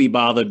who can't be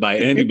bothered by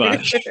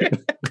anybody.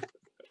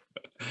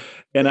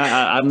 And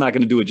I'm not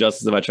going to do it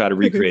justice if I try to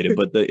recreate it,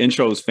 but the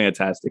intro is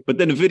fantastic. But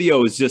then the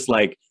video is just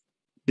like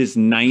this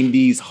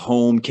 90s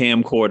home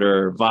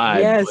camcorder vibe.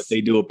 Yes. But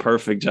they do a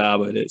perfect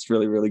job of it. It's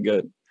really, really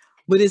good.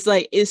 But it's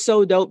like, it's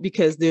so dope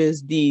because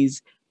there's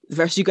these,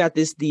 first you got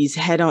these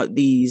head on,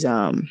 these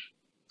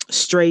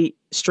straight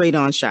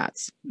on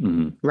shots,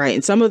 right?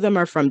 And some of them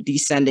are from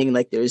descending.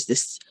 Like there's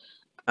this,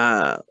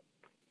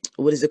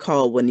 what is it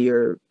called when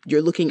you're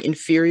looking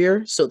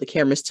inferior? So the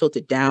camera's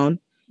tilted down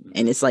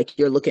and it's like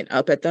you're looking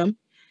up at them.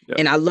 Yep.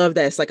 And I love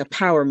that. It's like a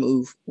power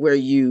move where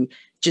you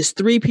just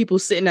three people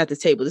sitting at the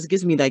table. This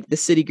gives me like the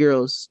City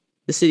Girls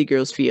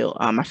feel.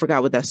 I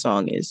forgot what that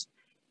song is.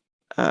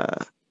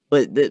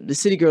 But the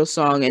City Girls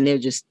song, and they're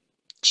just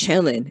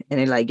chilling and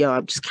they're like, yo,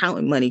 I'm just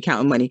counting money.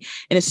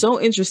 And it's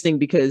so interesting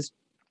because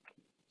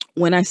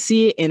when I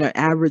see it in an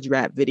average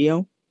rap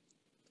video,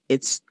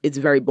 it's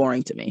very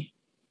boring to me.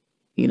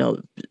 You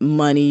know,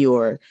 money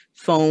or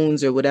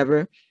phones or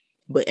whatever.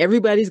 But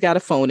everybody's got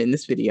a phone in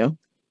this video.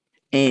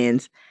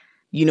 And,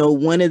 you know,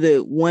 one of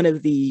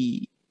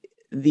the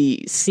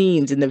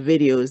scenes in the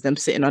video is them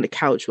sitting on the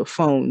couch with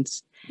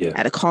phones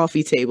at a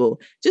coffee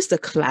table. Just a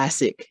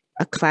classic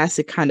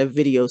kind of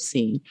video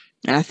scene.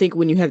 And I think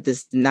when you have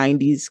this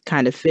 90s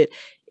kind of fit,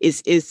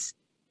 is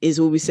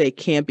what we say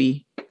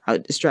campy. I'll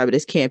describe it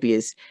as campy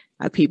is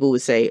people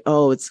would say,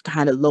 oh, it's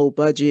kind of low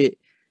budget,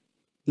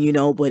 you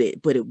know, but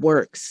it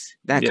works.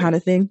 That kind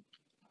of thing.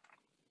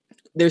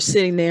 They're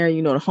sitting there,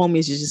 you know, the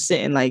homies are just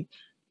sitting like,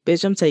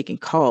 bitch, I'm taking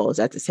calls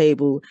at the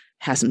table,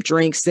 have some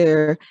drinks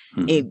there.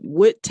 And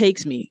what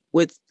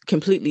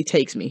completely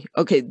takes me.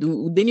 Okay,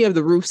 then you have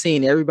the roof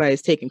scene.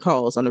 Everybody's taking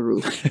calls on the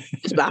roof.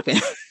 Just bopping.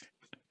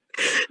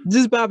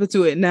 Just bop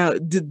into it. Now,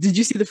 did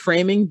you see the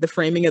framing? The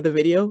framing of the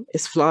video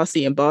is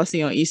flossy and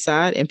bossy on each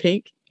side and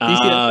pink.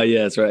 Yeah,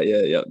 that's right.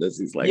 Yeah. This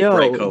is like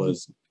bright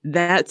colors.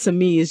 That to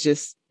me is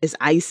just it's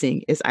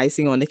icing. It's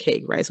icing on the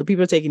cake, right? So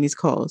people are taking these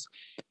calls.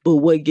 But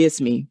what gets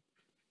me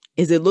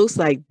is it looks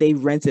like they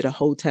rented a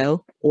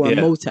hotel or a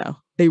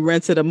motel. They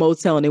rented a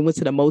motel and they went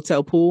to the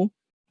motel pool.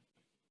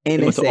 And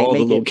they went to all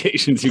the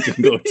locations you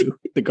can go to.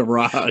 The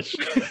garage,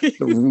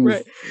 the roof.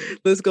 Right.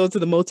 Let's go to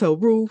the motel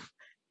roof.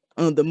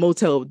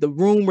 The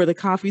room where the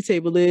coffee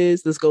table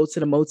is. Let's go to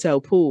the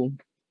motel pool.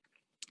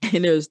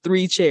 And there's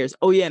 3 chairs.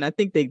 Oh yeah, and I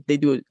think they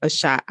do a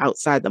shot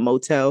outside the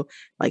motel,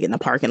 like in the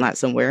parking lot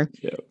somewhere.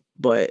 Yeah.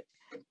 But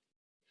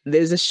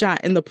there's a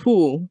shot in the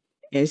pool,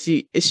 and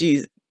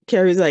she's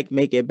Kari's like,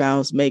 make it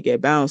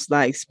bounce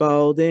like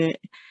Spalding.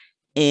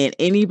 And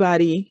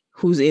anybody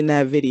who's in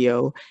that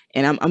video,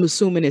 and I'm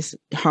assuming it's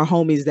her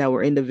homies that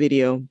were in the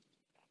video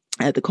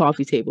at the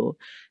coffee table,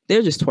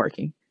 they're just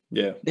twerking.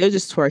 Yeah. They're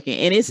just twerking.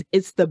 And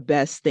it's the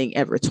best thing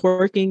ever.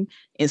 Twerking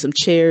in some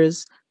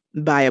chairs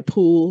by a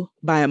pool,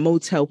 by a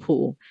motel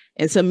pool.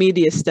 And to me,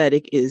 the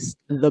aesthetic is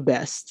the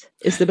best.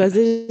 It's the best.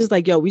 It's just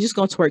like, yo, we just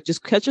gonna twerk.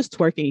 Just catch us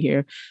twerking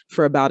here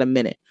for about a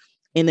minute.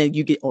 And then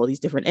you get all these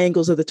different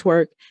angles of the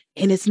twerk.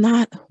 And it's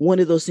not one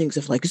of those things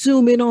of like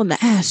zoom in on the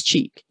ass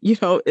cheek. You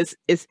know,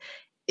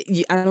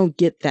 I don't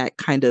get that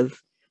kind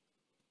of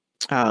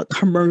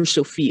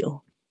commercial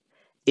feel.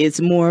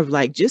 It's more of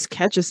like, just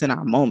catch us in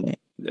our moment.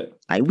 Yeah.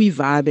 Like we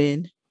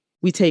vibing,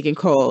 we taking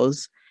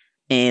calls,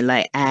 and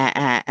like,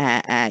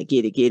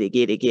 get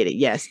it.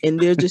 Yes. And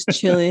they're just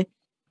chilling,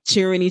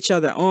 cheering each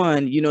other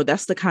on. You know,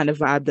 that's the kind of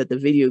vibe that the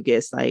video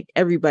gets. Like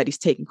everybody's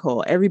taking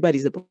call.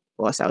 Everybody's a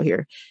boss out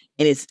here.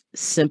 And it's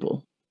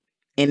simple.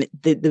 And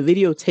the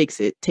video takes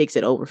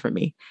it over for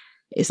me.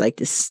 It's like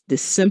this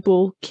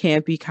simple,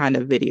 campy kind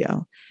of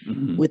video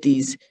with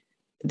these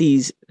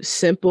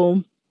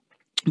simple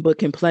but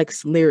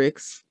complex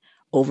lyrics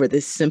over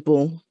this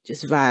simple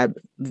just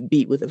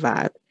beat with a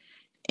vibe.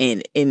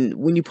 And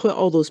when you put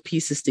all those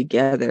pieces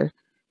together,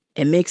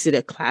 it makes it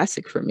a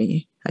classic for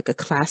me, like a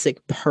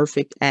classic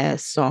perfect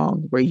ass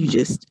song where you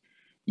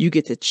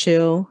get to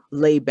chill,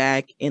 lay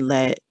back, and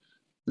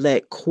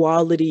let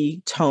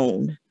quality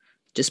tone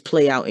just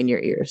play out in your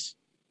ears.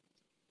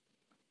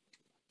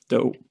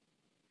 Dope.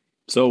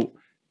 So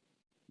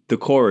the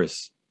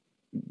chorus,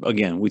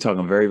 again, we're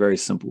talking very, very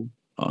simple.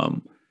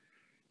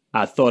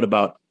 I thought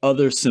about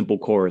other simple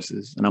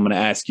choruses, and I'm going to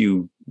ask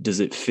you, does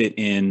it fit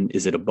in?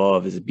 Is it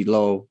above? Is it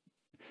below?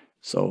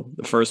 So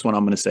the first one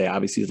I'm going to say,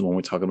 obviously, is the one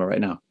we're talking about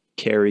right now.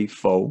 Kari,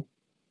 Faux.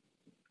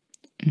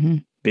 Mm-hmm.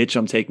 Bitch,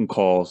 I'm taking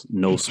calls.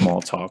 No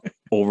small talk.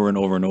 Over and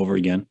over and over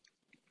again.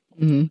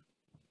 Mm-hmm.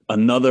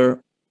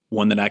 Another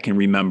one that I can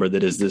remember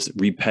that is this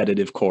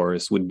repetitive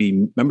chorus would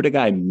be, remember the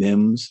guy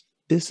Mims?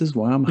 This is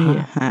why I'm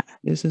hot. Yeah,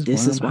 This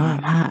is why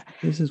I'm hot.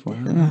 This is why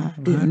I'm hot.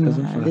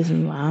 This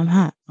is why I'm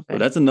hot. Okay. Well,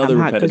 that's another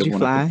repetitive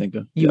one I can think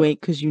of. You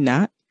ain't because you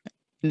not.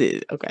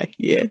 Okay,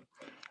 yeah.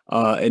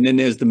 And then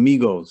there's the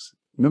Migos.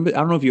 Remember, I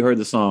don't know if you heard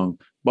the song,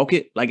 Boke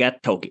it like I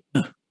toke it.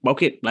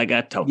 Boke it like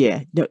I toke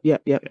it. Yeah,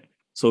 yep.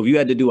 So if you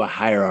had to do a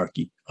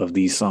hierarchy of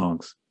these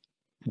songs,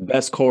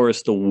 best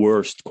chorus, the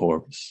worst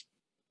chorus,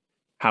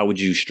 how would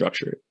you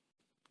structure it?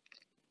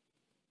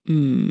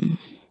 Do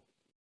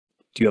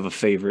you have a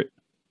favorite?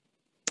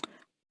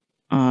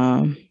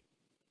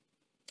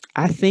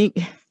 I think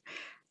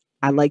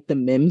I like the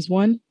Mims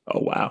one.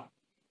 Oh, wow.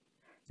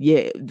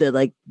 Yeah,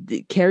 the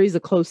Kari's a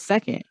close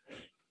second.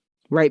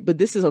 Right. But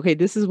this is okay.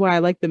 This is why I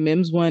like the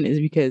Mims one is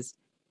because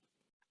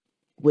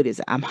what is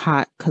it? I'm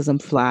hot because I'm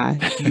fly.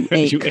 You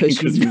ain't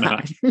because you're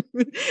not.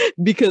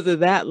 Because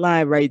of that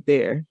line right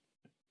there.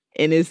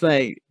 And it's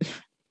like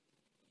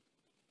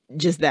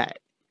just that.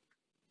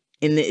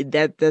 And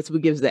that's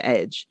what gives the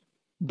edge.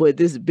 But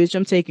this bitch,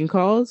 I'm taking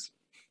calls.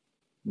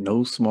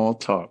 No small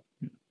talk.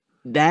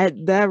 That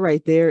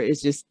right there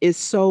is just, it's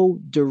so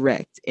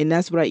direct. And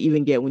that's what I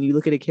even get when you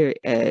look at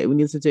when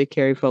you listen to a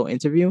Kari Faux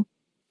interview.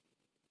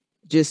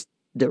 Just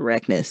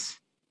directness.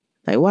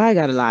 Like, why I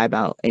gotta lie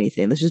about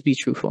anything? Let's just be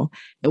truthful.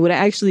 And what I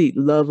actually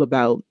love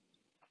about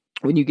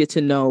when you get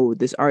to know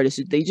this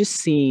artist, they just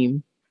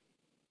seem,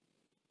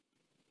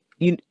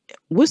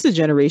 what's the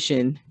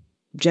Generation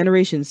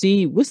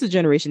Z? What's the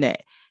generation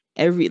that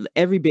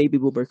every baby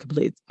boomer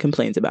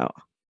complains about?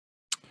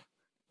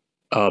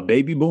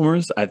 Baby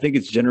boomers, I think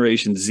it's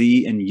Generation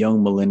Z and young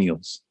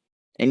millennials.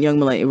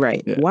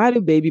 Right. Yeah. Why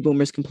do baby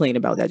boomers complain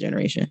about that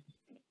generation?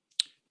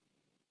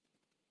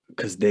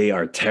 Because they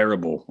are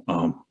terrible.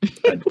 I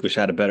wish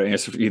I had a better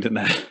answer for you than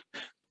that.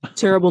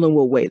 Terrible in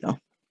what way, though?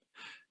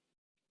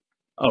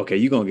 Okay,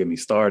 you're going to get me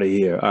started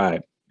here. All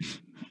right.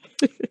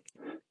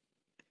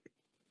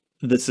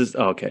 This is,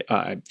 okay, all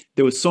right.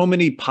 There were so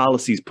many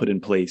policies put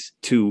in place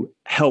to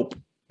help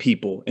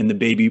people in the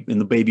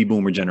baby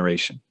boomer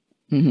generation.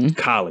 Mm-hmm.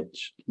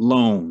 College,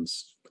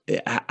 loans,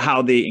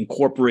 how they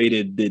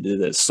incorporated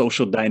the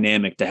social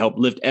dynamic to help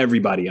lift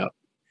everybody up.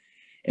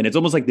 And it's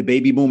almost like the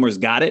baby boomers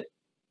got it.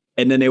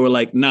 And then they were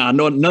like, nah,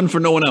 none for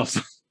no one else.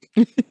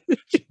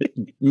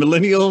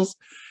 Millennials,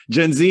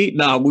 Gen Z,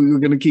 nah, we were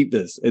going to keep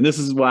this. And this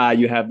is why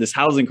you have this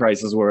housing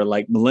crisis where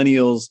like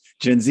millennials,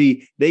 Gen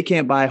Z, they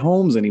can't buy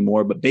homes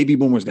anymore, but baby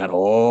boomers got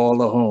all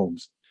the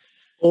homes.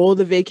 All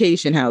the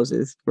vacation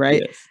houses,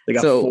 right? Yes, they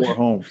got 4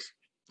 homes.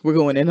 We're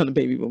going in on the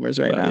baby boomers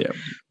right now. Yeah.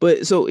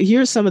 But so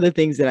here's some of the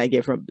things that I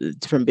get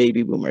from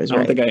baby boomers. I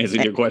don't think I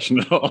answered your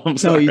question at all. I'm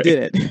sorry. No, you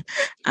didn't.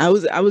 I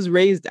was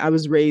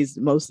raised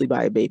mostly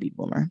by a baby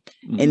boomer.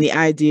 Mm-hmm. And the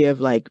idea of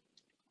like,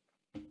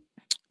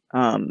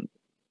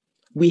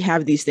 we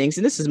have these things,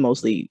 and this is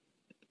mostly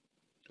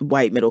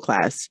white middle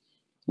class.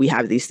 We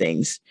have these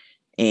things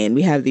and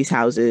we have these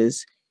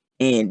houses,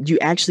 and you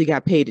actually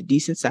got paid a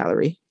decent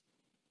salary.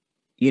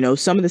 You know,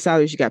 some of the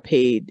salaries you got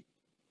paid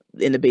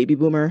in the baby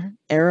boomer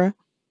era,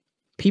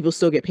 people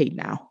still get paid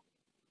now.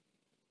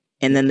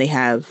 And then they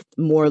have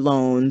more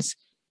loans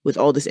with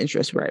all this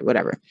interest, right?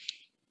 Whatever.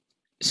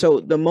 So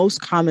the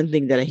most common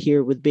thing that I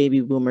hear with baby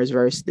boomers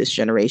versus this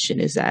generation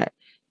is that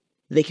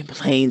they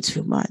complain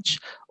too much,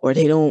 or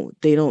they don't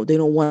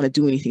want to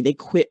do anything. They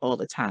quit all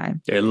the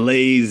time. They're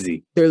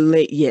lazy. They're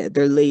late. Yeah,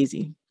 they're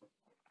lazy.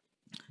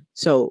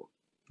 So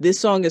this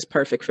song is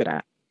perfect for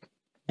that.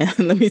 And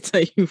let me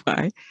tell you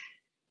why.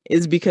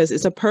 It's because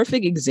it's a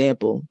perfect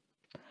example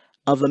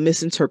of a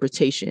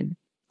misinterpretation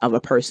of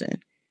a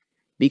person.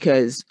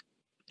 Because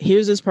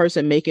here's this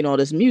person making all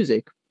this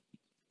music,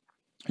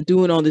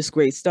 doing all this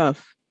great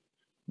stuff.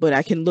 But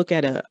I can look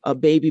at a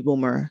baby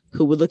boomer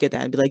who would look at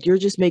that and be like, you're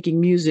just making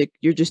music.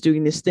 You're just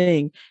doing this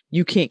thing.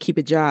 You can't keep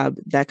a job,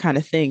 that kind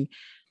of thing.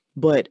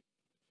 But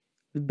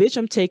bitch,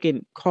 I'm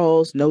taking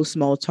calls, no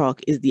small talk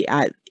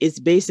it's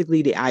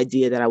basically the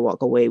idea that I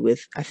walk away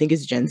with. I think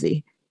it's Gen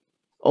Z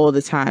all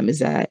the time, is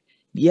that,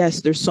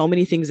 yes, there's so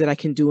many things that I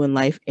can do in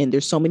life, and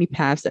there's so many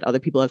paths that other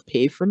people have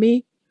paved for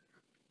me.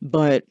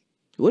 But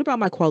what about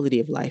my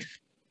quality of life?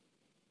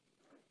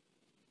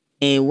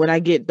 And when I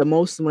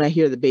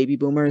hear the baby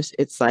boomers,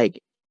 it's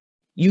like,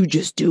 you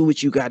just do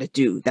what you got to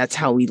do. That's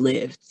how we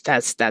lived.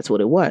 That's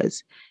what it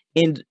was.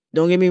 And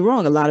don't get me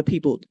wrong. A lot of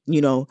people,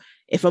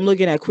 if I'm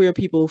looking at queer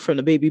people from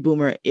the baby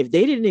boomer, if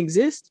they didn't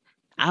exist,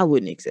 I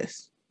wouldn't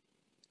exist.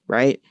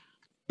 Right.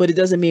 But it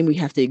doesn't mean we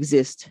have to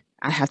exist.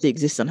 I have to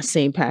exist on the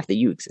same path that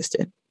you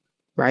existed.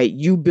 Right.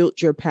 You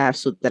built your path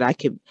so that I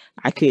could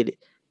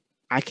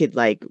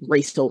like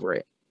race over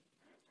it.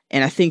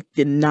 And I think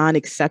the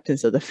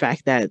non-acceptance of the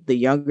fact that the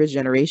younger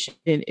generation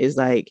is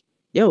like,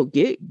 yo,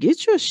 get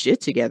your shit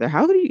together.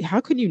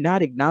 How could you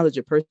not acknowledge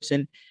a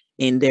person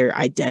in their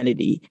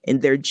identity,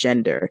 in their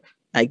gender?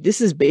 Like, this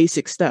is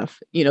basic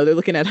stuff. They're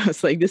looking at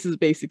us like this is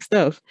basic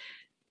stuff.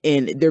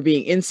 And they're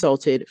being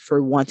insulted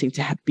for wanting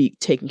to be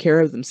taken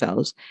care of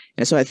themselves.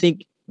 And so I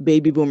think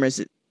baby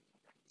boomers,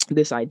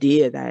 this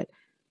idea that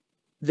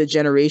the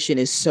generation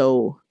is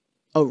so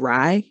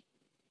awry.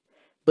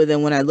 But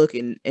then when I look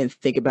and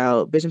think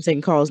about, bitch, I'm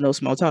taking calls, no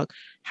small talk.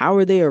 How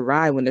are they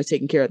awry when they're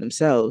taking care of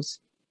themselves?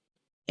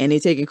 And they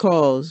taking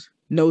calls,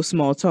 no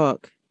small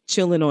talk,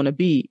 chilling on a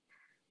beat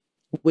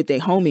with their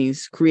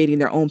homies, creating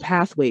their own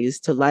pathways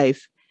to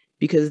life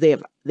because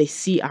they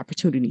see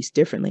opportunities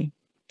differently.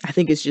 I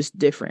think it's just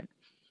different.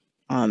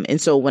 And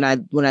so when I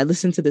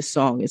listen to this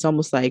song, it's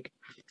almost like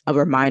a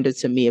reminder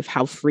to me of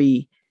how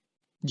free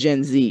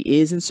Gen Z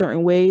is in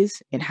certain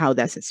ways and how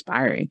that's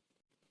inspiring.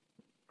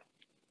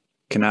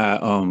 Can I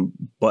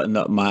button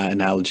up my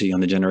analogy on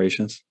the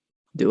generations?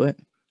 Do it.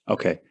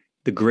 Okay.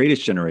 The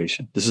greatest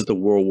generation, this is the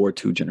World War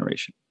II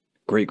generation.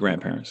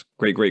 Great-grandparents,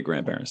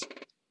 great-great-grandparents.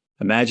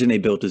 Imagine they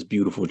built this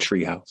beautiful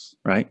treehouse,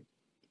 right?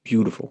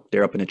 Beautiful.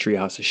 They're up in the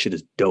treehouse. This shit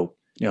is dope.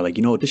 They're like,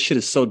 this shit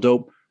is so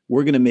dope.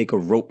 We're going to make a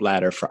rope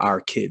ladder for our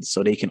kids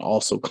so they can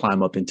also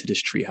climb up into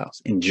this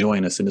treehouse and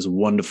join us in this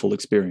wonderful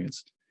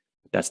experience.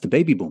 That's the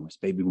baby boomers.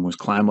 Baby boomers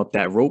climb up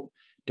that rope.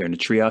 They're in the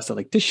treehouse. They're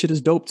like, this shit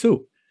is dope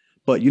too.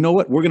 But you know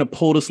what? We're going to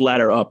pull this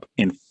ladder up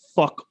and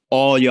fuck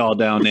all y'all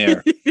down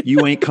there.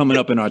 You ain't coming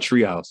up in our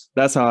treehouse.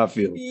 That's how I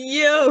feel.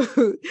 Yo,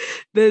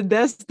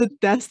 that's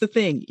the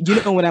thing.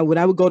 When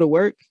I would go to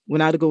work,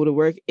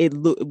 it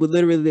would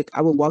literally,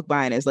 I would walk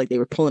by and it's like they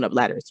were pulling up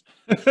ladders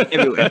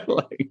everywhere.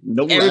 Like,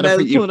 no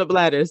everybody was pulling up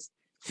ladders.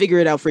 Figure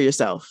it out for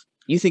yourself.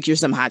 You think you're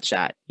some hot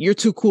shot. You're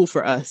too cool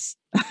for us.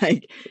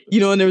 And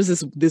there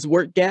was this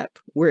work gap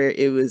where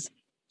it was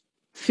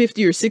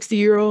 50 or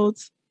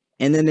 60-year-olds.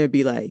 And then there'd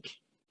be like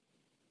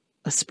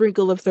a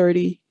sprinkle of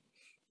 30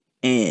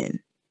 and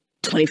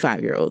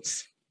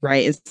 25-year-olds,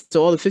 right? And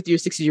so all the 50 or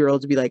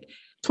 60-year-olds would be like,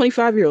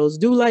 25-year-olds,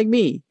 do like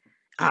me.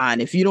 And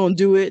if you don't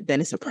do it,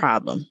 then it's a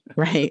problem,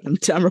 right?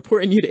 I'm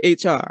reporting you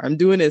to HR. I'm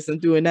doing this, I'm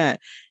doing that.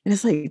 And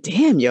it's like,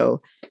 damn,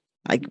 yo.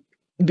 Like,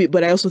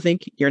 but I also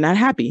think you're not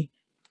happy.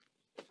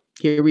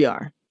 Here we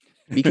are.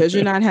 Because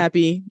you're not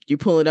happy, you're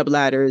pulling up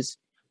ladders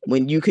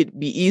when you could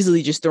be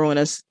easily just throwing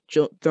us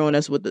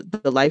with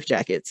the life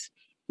jackets.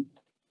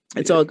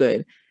 It's all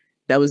good.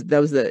 That was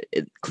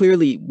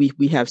clearly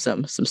we have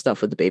some stuff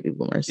with the baby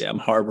boomers. Yeah, I'm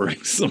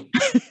harboring some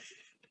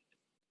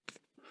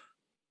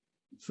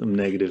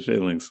negative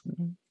feelings.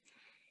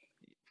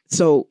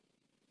 So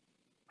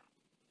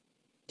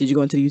did you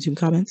go into the YouTube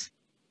comments?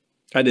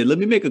 I did. Let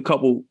me make a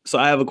couple. So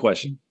I have a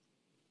question.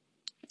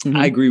 Mm-hmm.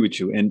 I agree with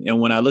you. And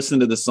when I listen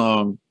to the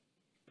song,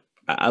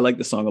 I like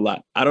the song a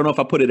lot. I don't know if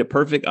I put it at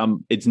perfect.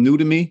 It's new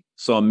to me,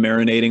 so I'm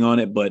marinating on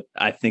it, but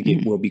I think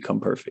it will become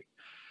perfect.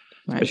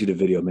 Right. Especially the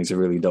video makes it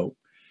really dope.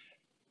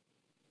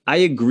 I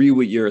agree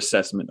with your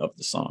assessment of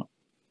the song.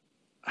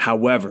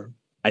 However,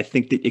 I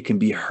think that it can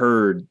be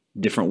heard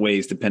different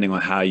ways depending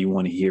on how you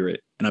want to hear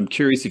it. And I'm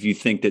curious if you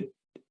think that,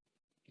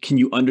 can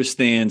you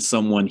understand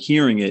someone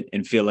hearing it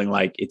and feeling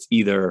like it's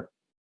either,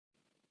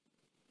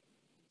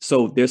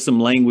 so there's some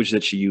language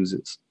that she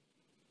uses.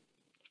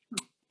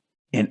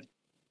 And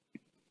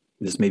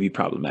this may be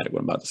problematic, what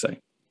I'm about to say.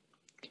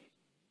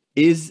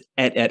 Is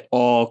at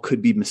all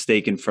could be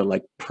mistaken for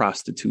like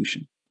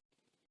prostitution.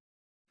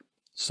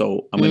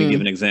 So I'm going to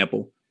give an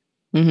example.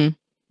 Mm-hmm.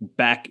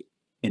 Back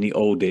in the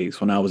old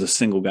days when I was a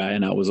single guy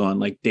and I was on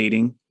like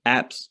dating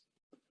apps,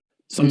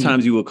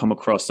 sometimes you would come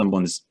across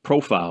someone's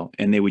profile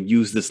and they would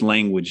use this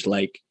language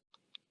like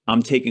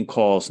I'm taking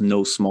calls,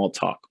 no small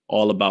talk,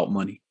 all about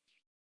money.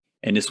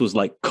 And this was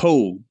like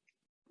code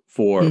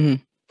for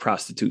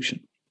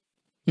prostitution.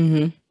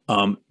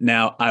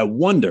 Now I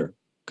wonder,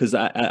 because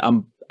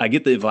I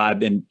get the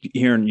vibe and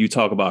hearing you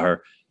talk about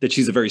her, that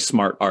she's a very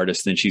smart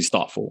artist and she's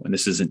thoughtful, and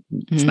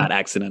it's not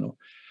accidental.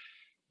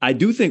 I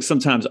do think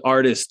sometimes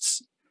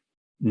artists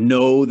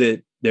know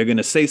that they're going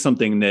to say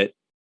something that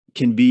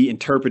can be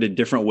interpreted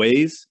different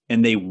ways,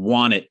 and they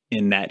want it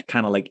in that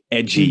kind of like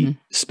edgy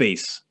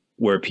space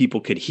where people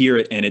could hear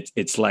it, and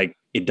it's like,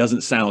 it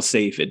doesn't sound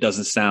safe. It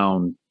doesn't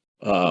sound,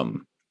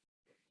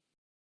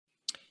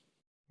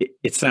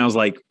 it sounds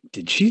like,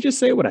 did she just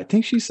say what I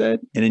think she said?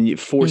 And then it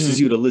forces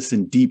you to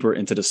listen deeper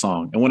into the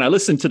song. And when I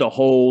listen to the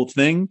whole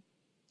thing,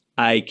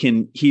 I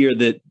can hear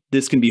that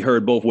this can be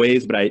heard both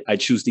ways, but I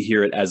choose to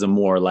hear it as a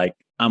more like,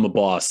 I'm a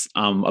boss,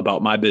 I'm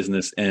about my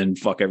business and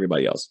fuck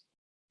everybody else.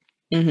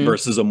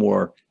 Versus a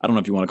more, I don't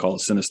know if you want to call it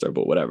sinister,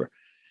 but whatever.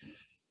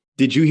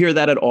 Did you hear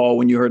that at all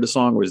when you heard the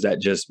song, or is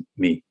that just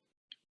me?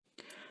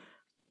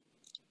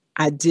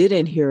 I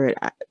didn't hear it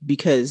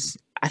because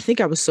I think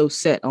I was so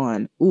set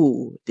on,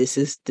 ooh, this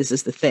is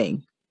the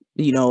thing,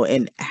 you know,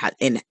 and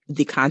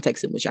the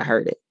context in which I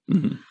heard it.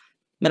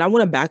 But I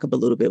want to back up a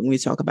little bit when we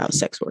talk about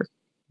sex work.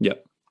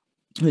 Yep.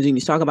 When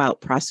you talk about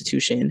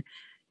prostitution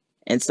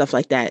and stuff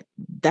like that,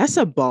 that's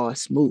a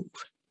boss move,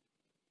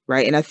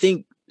 right? And I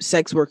think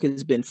sex work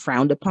has been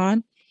frowned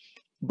upon,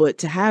 but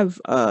to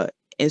have,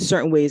 in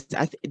certain ways,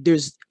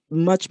 there's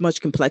much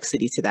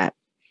complexity to that.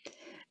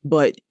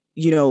 But,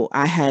 you know,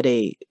 I had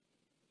a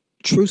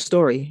true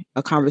story,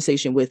 a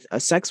conversation with a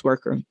sex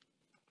worker.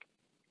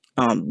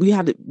 We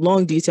had a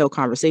long, detailed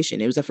conversation.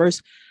 It was the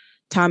first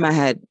time I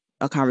had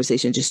a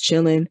conversation just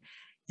chilling.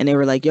 And they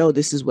were like, yo,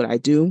 this is what I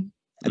do.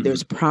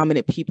 There's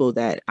prominent people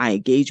that I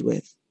engage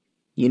with,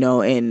 you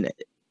know, and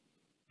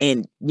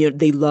you know,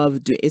 they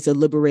love it's a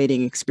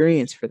liberating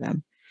experience for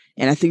them.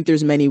 And I think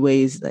there's many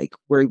ways, like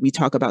where we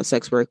talk about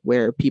sex work,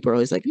 where people are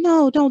always like,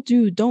 no, don't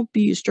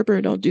be a stripper.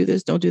 Don't do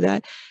this. Don't do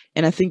that.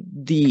 And I think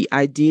the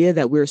idea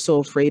that we're so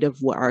afraid of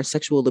what our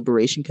sexual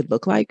liberation could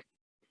look like,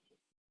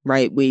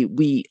 right?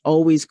 We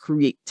always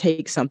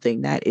take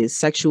something that is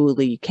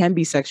can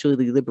be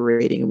sexually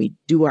liberating, and we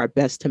do our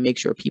best to make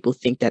sure people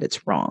think that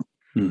it's wrong.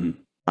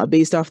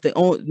 Based off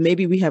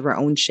maybe we have our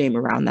own shame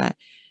around that.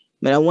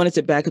 But I wanted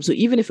to back up. So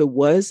even if it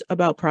was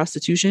about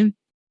prostitution,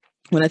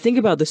 when I think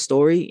about the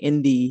story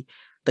in the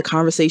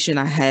conversation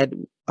I had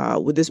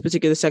with this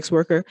particular sex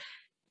worker,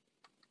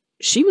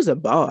 she was a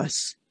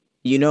boss,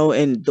 you know,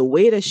 and the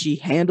way that she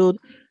handled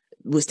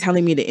was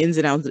telling me the ins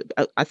and outs.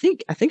 I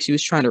think she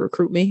was trying to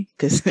recruit me,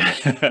 because she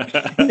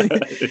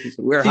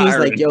was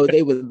like, yo,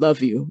 they would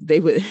love you.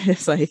 They would.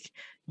 It's like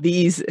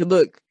these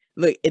look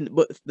in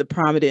the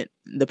prominent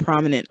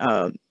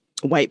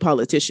white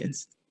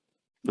politicians.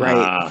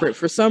 Right.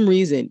 For some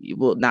reason,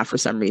 well, not for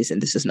some reason,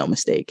 this is no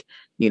mistake.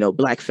 You know,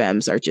 Black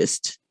femmes are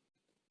just,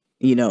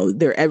 you know,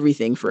 they're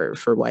everything for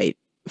white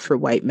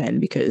men,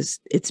 because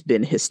it's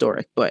been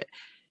historic. But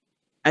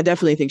I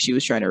definitely think she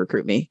was trying to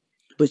recruit me.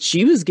 But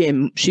she was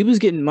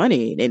getting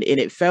money, and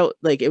it felt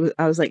like it was.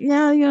 I was like,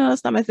 yeah, you know,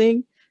 that's not my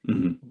thing.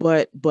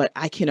 But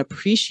I can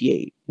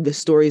appreciate the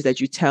stories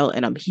that you tell,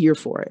 and I'm here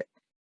for it.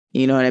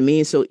 You know what I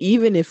mean? So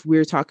even if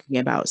we're talking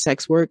about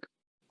sex work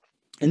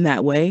in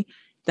that way,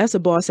 that's a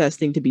boss ass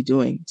thing to be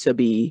doing.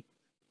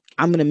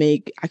 I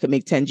could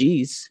make 10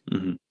 G's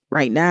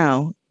right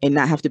now and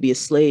not have to be a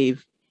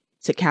slave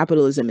to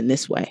capitalism in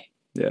this way.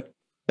 Yeah.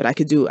 But I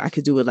could do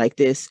it like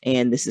this.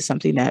 And this is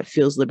something that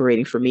feels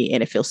liberating for me,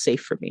 and it feels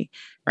safe for me.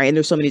 Right. And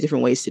there's so many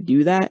different ways to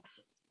do that.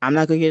 I'm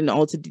not going to get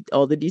into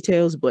all the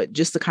details, but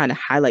just to kind of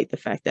highlight the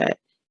fact that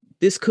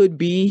this could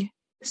be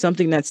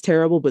something that's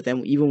terrible. But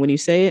then even when you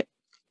say it,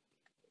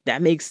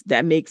 that makes,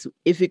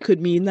 if it could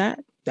mean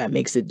that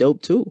makes it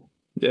dope too.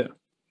 Yeah.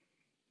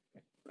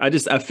 I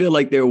feel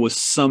like there was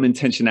some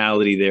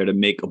intentionality there to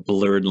make a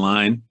blurred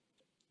line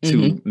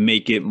to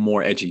make it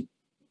more edgy,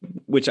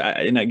 which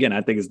I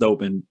think is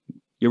dope. And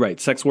you're right.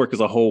 Sex work is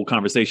a whole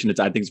conversation. I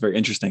think it's very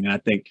interesting. And I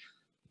think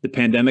the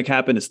pandemic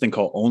happened, this thing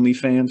called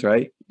OnlyFans,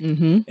 right?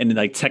 And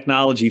like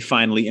technology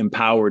finally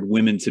empowered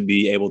women to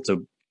be able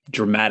to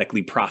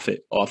dramatically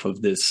profit off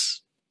of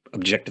this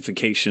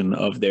objectification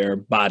of their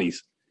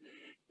bodies.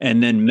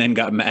 And then men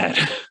got mad.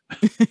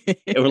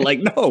 They were like,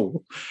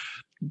 no,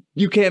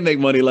 you can't make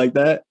money like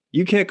that.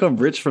 You can't come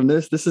rich from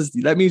this.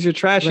 That means you're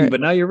trashing, but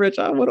now you're rich.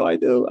 What do I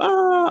do?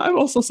 I'm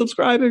also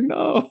subscribing.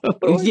 No.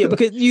 Yeah,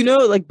 because, you know,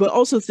 like, but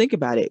also think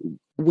about it.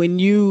 When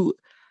you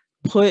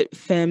put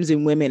femmes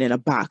and women in a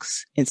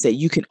box and say,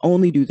 you can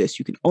only do this,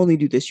 you can only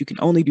do this, you can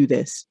only do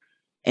this.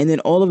 And then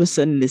all of a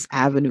sudden this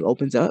avenue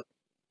opens up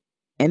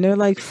and they're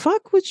like,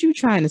 fuck what you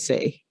trying to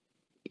say.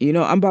 You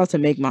know, I'm about to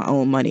make my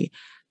own money.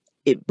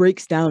 It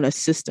breaks down a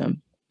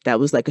system that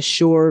was like a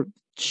sure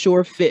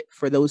fit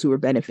for those who were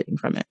benefiting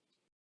from it.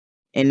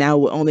 And now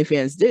what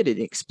OnlyFans did, it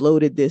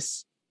exploded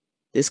this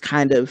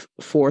kind of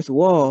fourth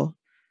wall,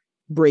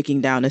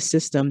 breaking down a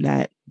system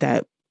that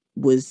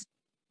was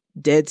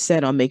dead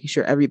set on making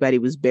sure everybody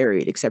was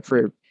buried except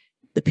for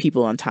the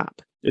people on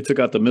top. It took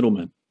out the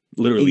middlemen.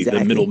 literally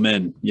the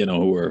middlemen,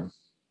 who are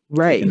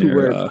right, who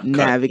were cut.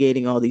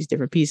 navigating all these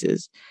different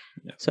pieces.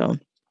 Yeah. So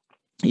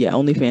yeah,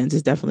 OnlyFans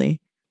is definitely,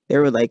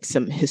 there were like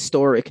some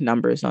historic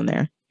numbers on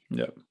there.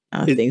 Yeah.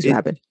 Things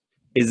happen.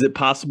 Is it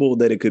possible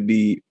that it could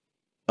be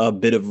a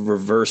bit of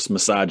reverse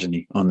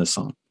misogyny on this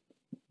song?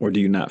 Or do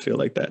you not feel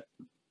like that?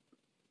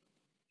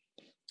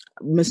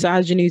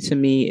 Misogyny to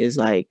me is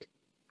like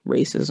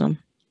racism.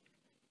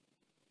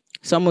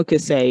 Someone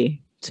could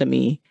say to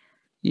me,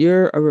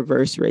 you're a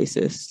reverse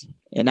racist.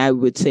 And I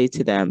would say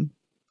to them,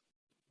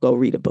 go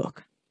read a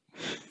book.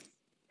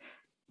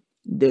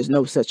 There's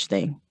no such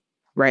thing,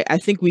 right? I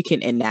think we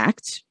can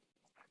enact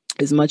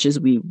as much as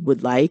we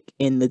would like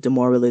in the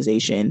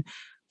demoralization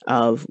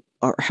of,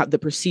 or how the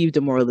perceived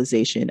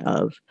demoralization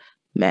of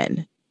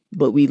men.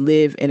 But we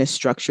live in a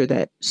structure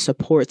that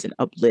supports and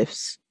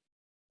uplifts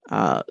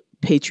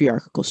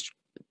patriarchal,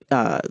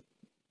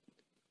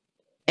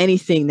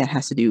 anything that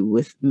has to do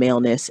with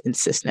maleness and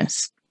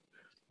cisness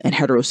and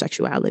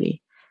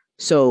heterosexuality.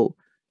 So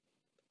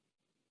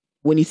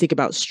when you think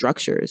about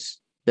structures,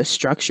 the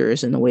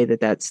structures and the way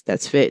that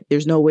that's fit,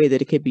 there's no way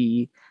that it could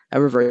be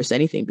a reverse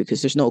anything,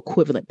 because there's no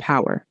equivalent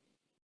power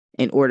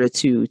in order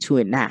to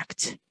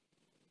enact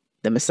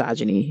the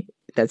misogyny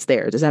that's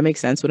there. Does that make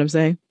sense what I'm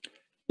saying?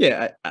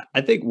 Yeah,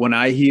 I think when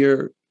I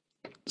hear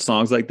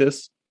songs like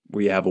this,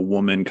 where you have a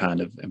woman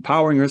kind of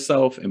empowering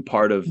herself, and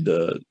part of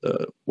the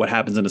what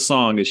happens in the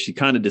song is she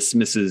kind of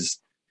dismisses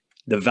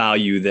the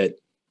value that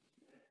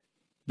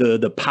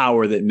the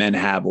power that men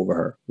have over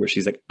her, where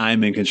she's like,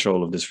 I'm in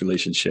control of this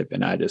relationship,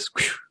 and I just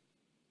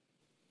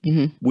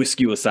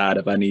whisk you aside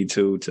if I need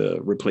to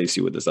replace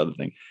you with this other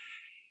thing.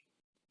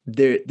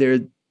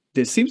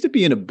 There seems to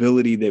be an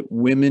ability that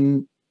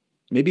women,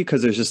 maybe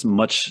because there's just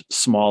much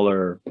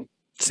smaller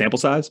sample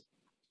size,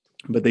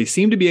 but they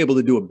seem to be able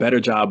to do a better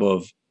job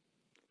of,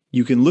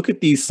 you can look at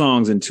these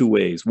songs in two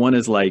ways. One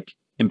is like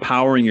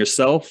empowering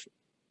yourself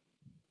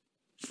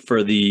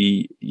for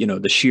the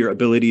sheer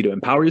ability to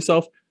empower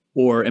yourself,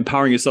 or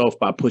empowering yourself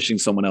by pushing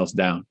someone else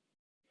down.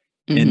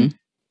 And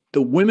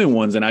the women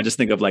ones, and I just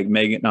think of like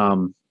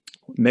Megan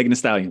Thee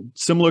Stallion,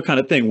 similar kind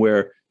of thing,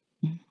 where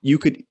you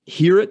could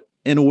hear it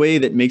in a way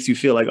that makes you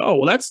feel like, oh,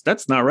 well,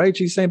 that's not right,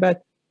 she's saying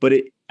bad. But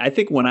I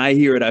think when I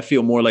hear it, I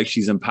feel more like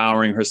she's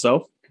empowering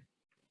herself,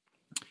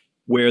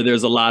 where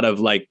there's a lot of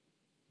like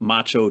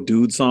macho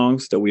dude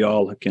songs that we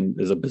all can,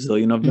 there's a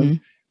bazillion of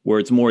them, where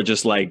it's more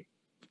just like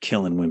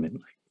killing women,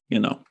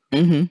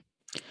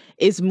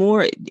 It's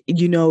more,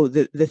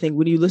 the thing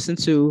when you listen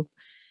to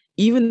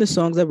even the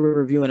songs that we're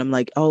reviewing, I'm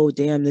like, oh,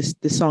 damn, this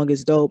song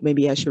is dope.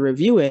 Maybe I should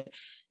review it.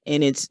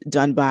 And it's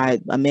done by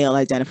a male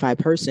identified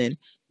person.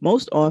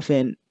 Most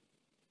often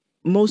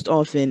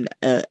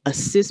a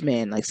cis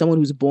man, like someone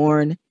who's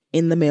born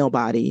in the male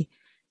body,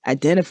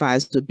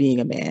 identifies with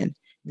being a man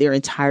their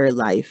entire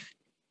life.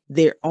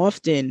 They're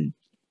often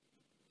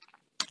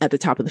at the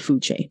top of the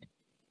food chain.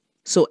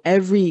 So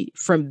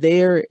from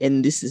there,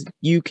 and this is,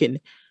 you can,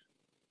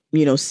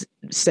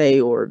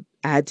 say or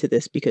add to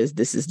this, because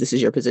this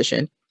is your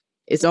position.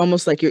 It's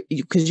almost like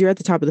because you're at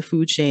the top of the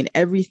food chain,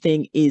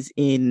 everything is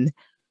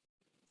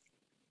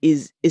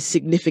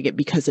significant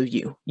because of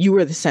you. You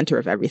are the center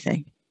of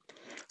everything.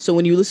 So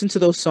when you listen to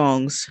those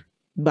songs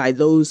by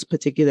those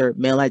particular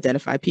male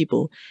identified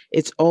people,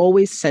 it's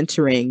always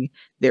centering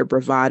their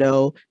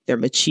bravado, their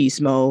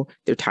machismo,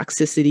 their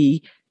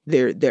toxicity,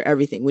 their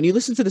everything. When you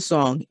listen to the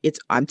song,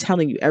 I'm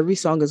telling you, every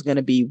song is going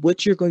to be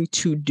what you're going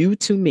to do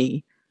to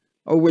me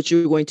or what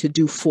you're going to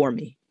do for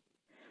me.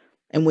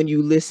 And when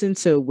you listen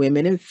to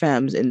women and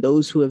femmes and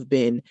those who have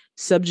been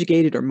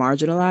subjugated or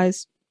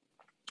marginalized,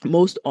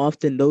 most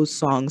often those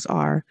songs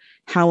are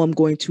how I'm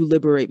going to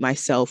liberate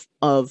myself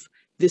of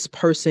this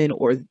person,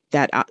 or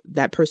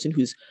that person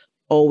who's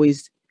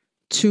always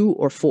to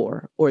or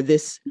for, or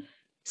this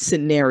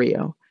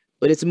scenario.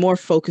 But it's more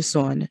focused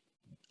on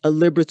a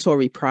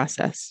liberatory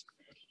process.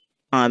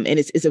 And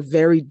it's a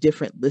very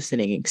different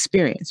listening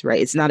experience,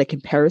 right? It's not a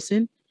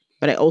comparison,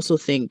 but I also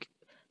think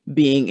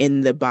being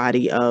in the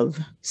body of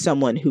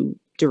someone who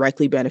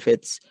directly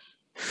benefits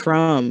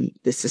from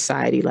this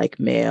society, like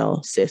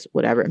male, cis,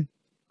 whatever,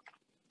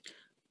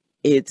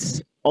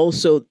 it's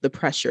also the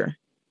pressure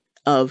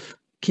of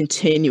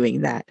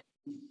continuing that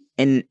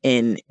and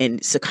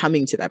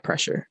succumbing to that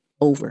pressure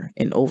over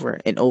and over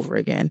and over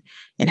again,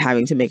 and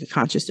having to make a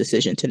conscious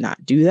decision to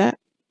not do that.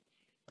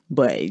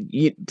 But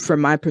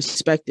from my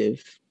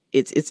perspective,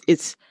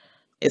 it's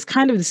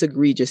kind of this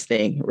egregious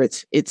thing where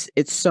it's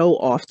so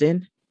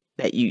often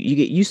that you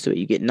get used to it,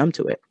 you get numb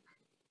to it.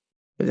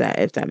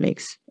 If that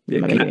makes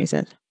any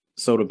sense.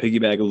 So to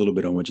piggyback a little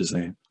bit on what you're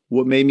saying,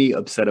 what made me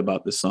upset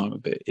about this song a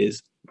bit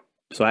is,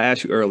 so I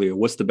asked you earlier,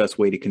 what's the best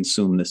way to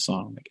consume this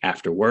song? Like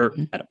after work,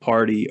 at a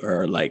party,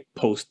 or like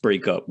post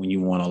breakup when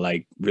you want to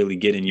like really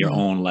get in your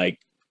own, like,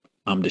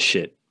 I'm the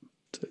shit,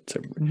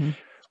 to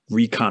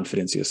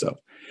reconfidence yourself.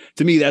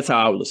 To me, that's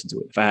how I would listen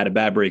to it. If I had a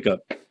bad breakup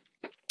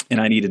and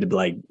I needed to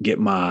like get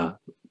my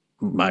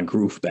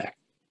groove back.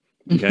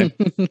 Okay.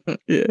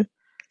 Yeah.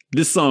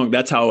 This song,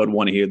 that's how I would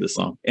want to hear this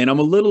song. And I'm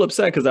a little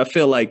upset because I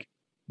feel like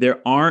there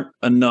aren't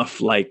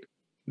enough like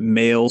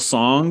male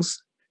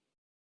songs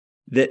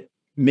that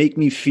make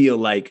me feel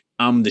like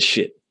I'm the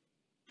shit.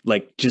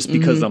 Like just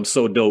because I'm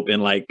so dope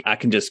and like I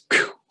can just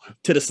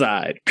to the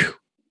side,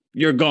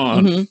 you're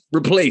gone,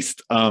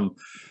 replaced.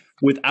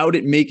 Without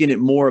it making it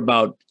more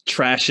about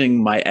trashing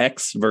my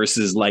ex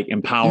versus like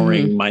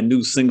empowering my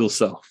new single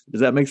self.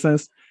 Does that make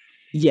sense?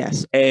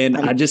 Yes. And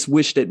I just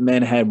wish that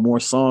men had more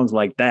songs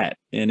like that.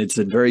 And it's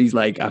a very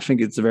like, I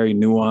think it's very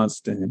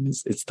nuanced and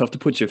it's tough to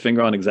put your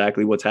finger on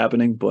exactly what's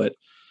happening. But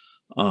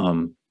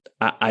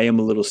I am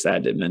a little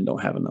sad that men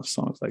don't have enough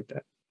songs like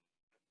that.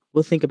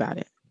 Well, think about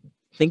it.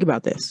 Think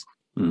about this.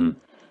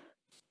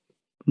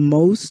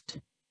 Most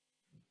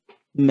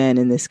men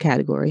in this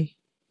category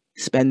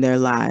spend their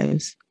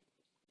lives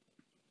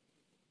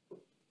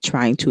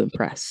trying to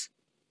impress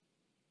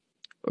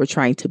or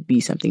trying to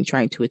be something,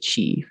 trying to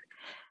achieve,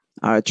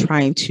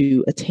 trying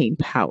to attain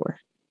power.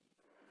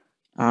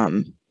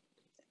 And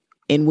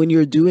when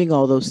you're doing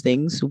all those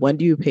things, when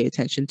do you pay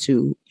attention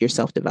to your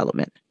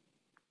self-development?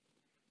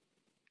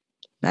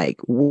 Like,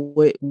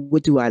 what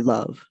do I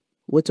love?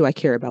 What do I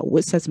care about?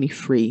 What sets me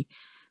free?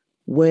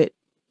 What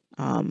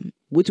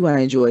do I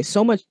enjoy?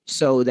 So much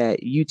so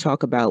that you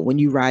talk about when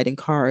you ride in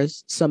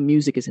cars, some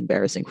music is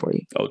embarrassing for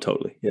you. Oh,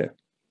 totally. Yeah.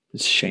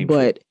 It's shameful.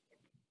 But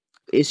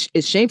it's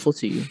shameful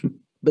to you.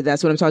 But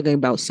that's what I'm talking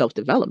about,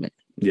 self-development.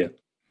 Yeah.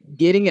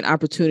 Getting an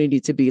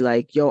opportunity to be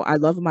like, yo, I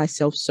love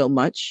myself so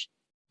much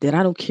that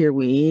I don't care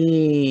what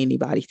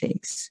anybody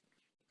thinks.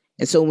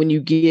 And so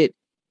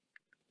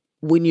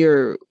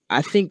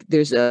I think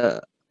there's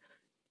a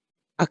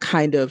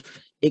kind of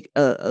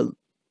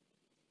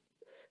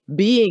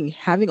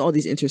having all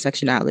these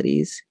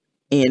intersectionalities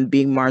and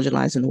being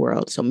marginalized in the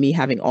world. So me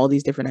having all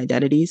these different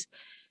identities,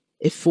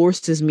 it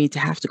forces me to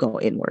have to go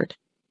inward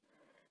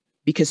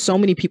because so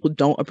many people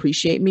don't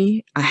appreciate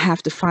me. I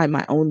have to find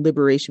my own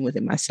liberation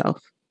within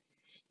myself.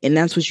 And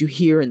that's what you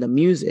hear in the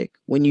music.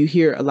 When you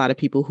hear a lot of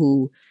people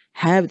who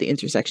have the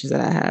intersections that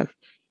I have,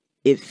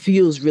 it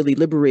feels really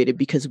liberated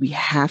because we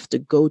have to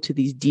go to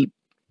these deep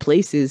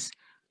places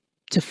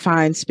to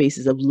find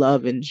spaces of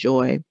love and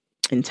joy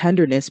and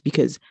tenderness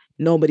because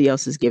nobody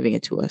else is giving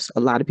it to us. A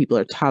lot of people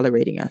are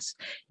tolerating us.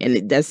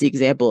 And that's the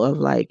example of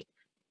like,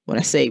 when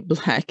I say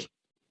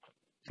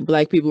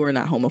black people are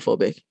not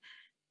homophobic.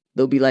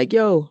 They'll be like,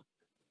 yo,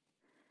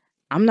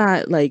 I'm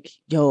not like,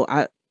 yo,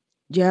 I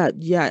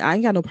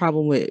ain't got no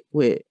problem with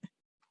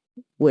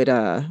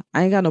I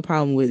ain't got no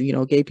problem with,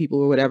 gay people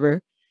or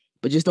whatever,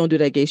 but just don't do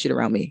that gay shit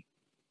around me.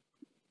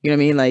 You know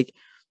what I mean? Like,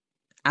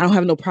 I don't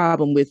have no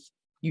problem with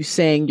you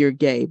saying you're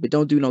gay, but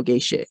don't do no gay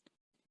shit.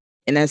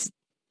 And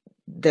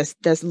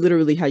that's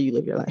literally how you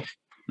live your life.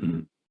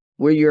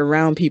 Where you're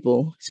around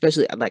people,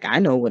 especially like I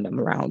know when I'm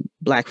around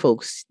black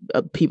folks,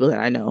 people that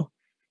I know,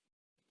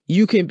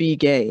 you can be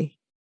gay,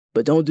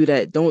 but don't do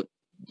that.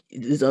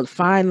 There's a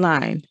fine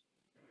line.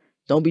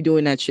 Don't be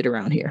doing that shit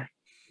around here.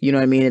 You know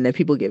what I mean? And then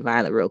people get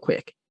violent real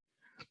quick.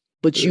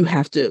 But you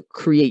have to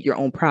create your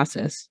own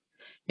process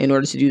in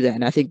order to do that.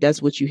 And I think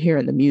that's what you hear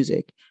in the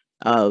music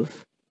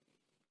of,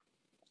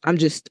 I'm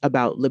just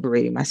about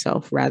liberating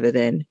myself rather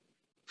than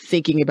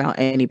thinking about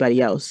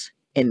anybody else.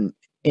 And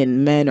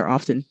men are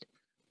often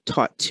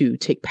taught to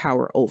take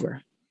power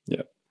over.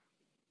 Yeah.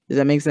 Does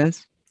that make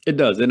sense? It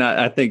does. And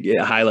I think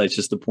it highlights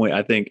just the point.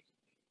 I think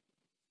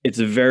it's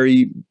a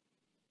very,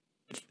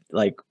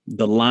 like,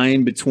 the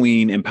line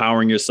between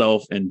empowering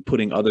yourself and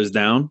putting others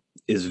down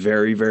is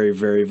very, very,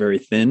 very, very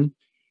thin.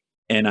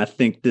 And I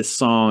think this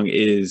song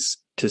is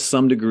to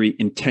some degree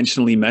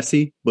intentionally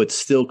messy, but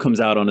still comes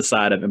out on the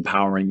side of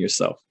empowering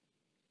yourself,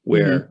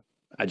 where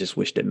I just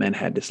wish that men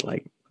had this,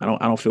 like, I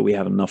don't feel we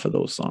have enough of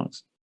those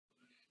songs.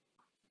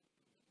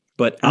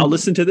 But I'll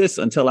listen to this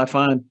until I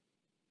find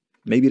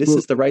maybe this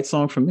is the right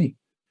song for me.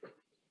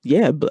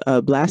 Yeah,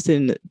 blast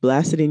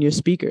it in your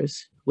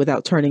speakers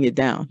without turning it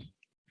down.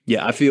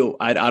 Yeah, I feel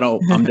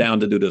I'm down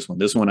to do this one.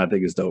 This one I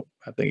think is dope.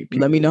 I think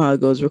let me know how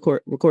it goes.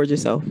 Record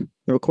yourself.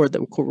 Record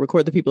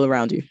the people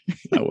around you.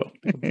 I will.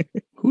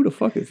 Who the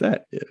fuck is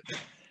that? Yeah.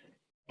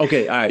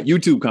 Okay, all right.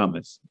 YouTube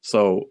comments.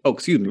 So,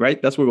 excuse me,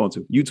 right? That's what we're going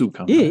to. YouTube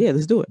comments. Yeah, right? yeah,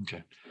 let's do it.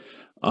 Okay.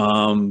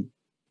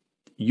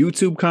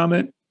 YouTube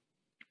comment.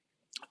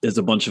 There's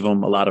a bunch of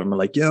them. A lot of them are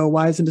like, yo,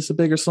 why isn't this a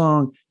bigger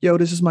song? Yo,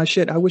 this is my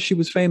shit. I wish she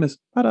was famous.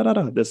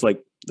 That's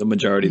like the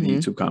majority of the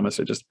YouTube comments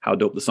are just how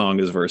dope the song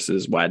is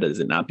versus why does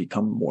it not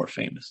become more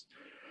famous?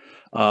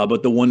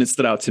 But the one that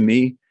stood out to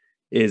me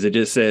is it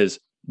just says,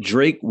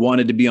 Drake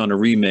wanted to be on a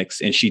remix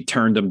and she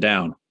turned him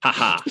down.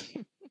 Ha.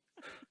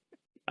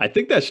 I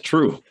think that's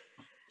true.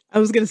 I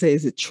was going to say,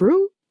 is it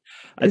true?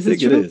 I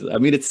think it is. I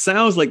mean, it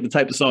sounds like the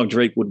type of song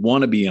Drake would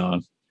want to be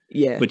on.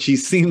 Yeah. But she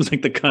seems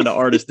like the kind of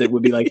artist that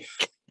would be like,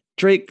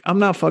 Drake, I'm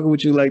not fucking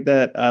with you like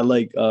that. I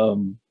like,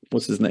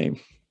 what's his name?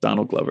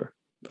 Donald Glover,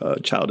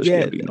 Childish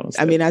Gambino.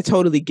 I mean, I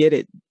totally get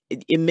it.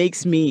 It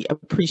makes me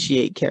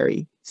appreciate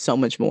Kari so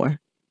much more.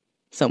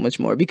 So much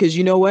more. Because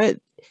you know what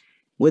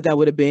that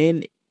would have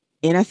been?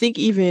 And I think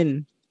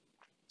even,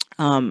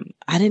 I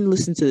didn't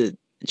listen to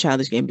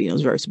Childish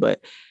Gambino's verse,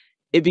 but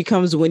it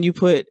becomes when you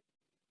put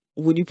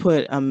when you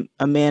put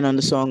a man on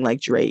the song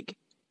like Drake,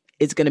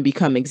 it's going to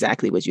become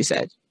exactly what you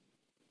said.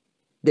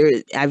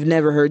 I've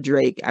never heard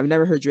Drake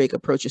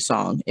approach a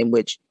song in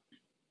which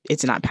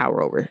it's not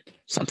power over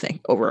something,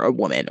 over a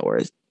woman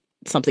or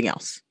something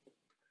else.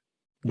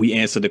 We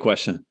answered the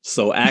question.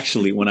 So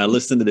actually, when I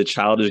listened to the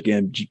Childish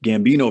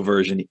Gambino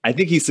version, I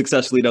think he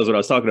successfully does what I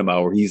was talking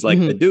about, where he's like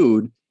a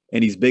dude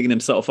and he's bigging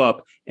himself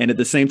up. And at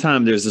the same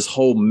time, there's this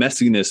whole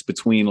messiness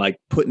between like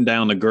putting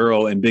down the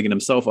girl and bigging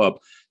himself up.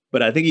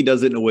 But I think he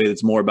does it in a way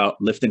that's more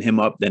about lifting him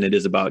up than it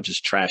is about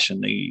just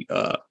trashing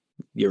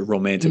your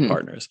romantic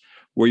partners.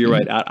 Where you're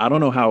right. I don't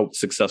know how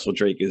successful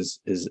Drake is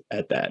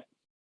at that.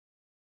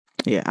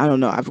 Yeah, I don't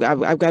know. I've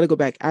got to go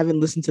back. I haven't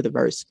listened to the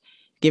verse,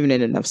 given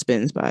it enough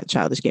spins by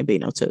Childish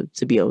Gambino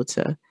to be able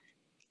to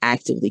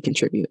actively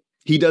contribute.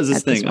 He does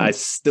his thing. I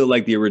still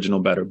like the original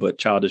better, but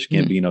Childish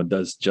Gambino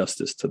does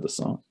justice to the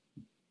song.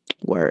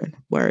 Word.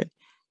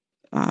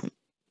 I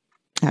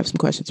have some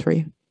questions for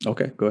you.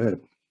 Okay, go ahead.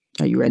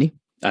 Are you ready?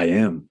 I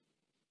am.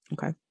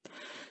 Okay.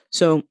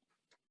 So,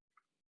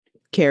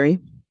 Kari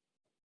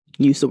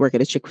used to work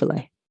at a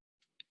Chick-fil-A.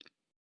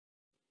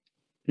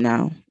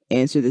 Now,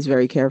 answer this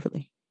very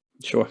carefully.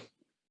 Sure.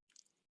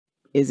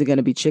 Is it going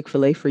to be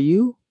Chick-fil-A for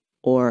you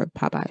or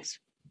Popeyes?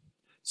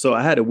 So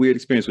I had a weird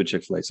experience with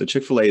Chick-fil-A. So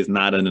Chick-fil-A is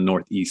not in the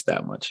Northeast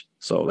that much.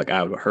 So like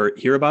I would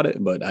hear about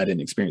it, but I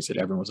didn't experience it.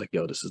 Everyone was like,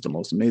 yo, this is the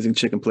most amazing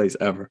chicken place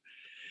ever.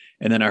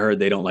 And then I heard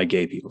they don't like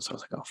gay people. So I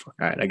was like, oh, fuck.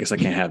 All right, I guess I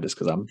can't have this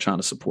because I'm trying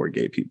to support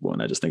gay people.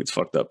 And I just think it's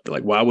fucked up.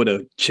 Like, why would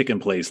a chicken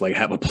place like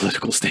have a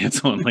political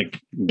stance on like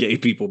gay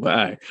people? But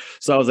all right.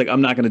 So I was like, I'm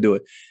not going to do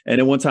it. And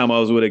then one time I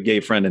was with a gay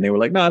friend and they were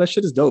like, nah, that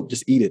shit is dope.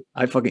 Just eat it.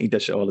 I fucking eat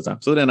that shit all the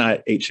time. So then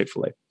I ate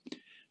Chick-fil-A.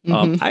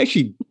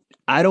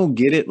 I don't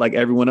get it like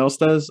everyone else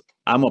does.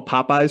 I'm a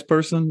Popeyes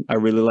person. I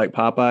really like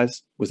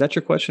Popeyes. Was that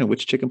your question?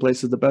 Which chicken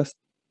place is the best?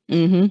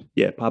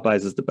 Yeah,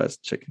 Popeyes is the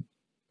best chicken.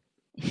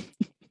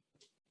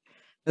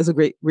 That's a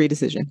great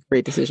decision.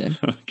 Great decision.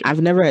 Okay.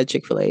 I've never had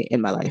Chick-fil-A in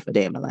my life, a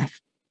day in my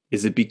life.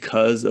 Is it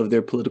because of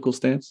their political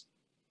stance?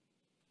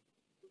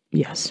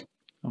 Yes.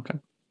 Okay.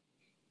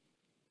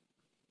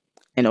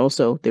 And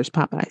also, there's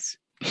Popeyes.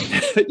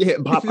 Yeah,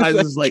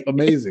 Popeyes is like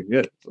amazing.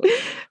 Yeah.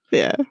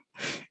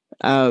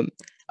 Yeah.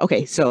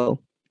 Okay, so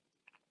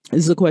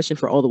this is a question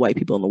for all the white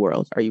people in the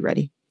world. Are you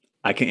ready?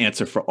 I can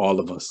answer for all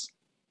of us.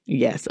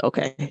 Yes.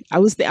 Okay. I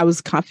was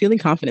feeling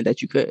confident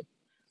that you could.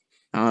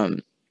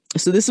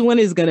 So this one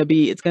is going to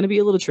be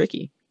a little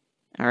tricky.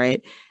 All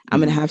right. I'm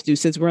going to have to,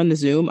 since we're on the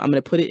Zoom, I'm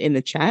going to put it in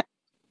the chat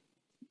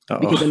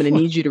because I'm going to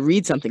need you to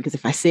read something. Because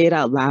if I say it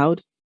out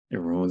loud, it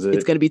ruins it.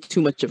 It's going to be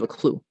too much of a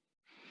clue.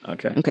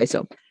 Okay. Okay.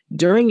 So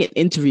during an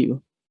interview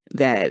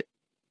that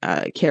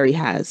Kari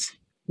has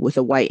with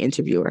a white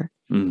interviewer,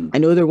 I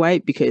know they're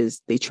white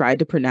because they tried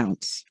to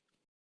pronounce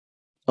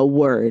a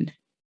word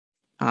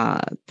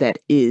that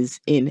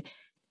is in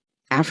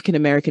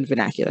African-American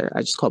vernacular.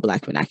 I just call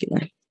Black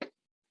vernacular.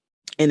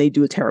 And they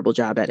do a terrible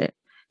job at it.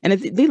 And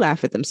they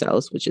laugh at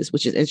themselves, which is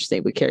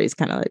interesting. But Kari's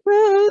kind of like,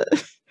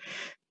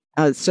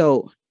 well.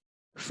 So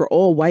for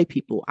all white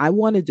people, I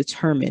want to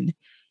determine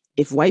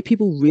if white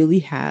people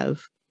really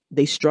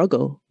they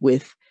struggle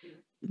with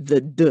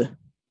the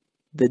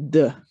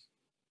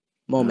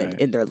moment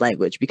in their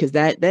language, because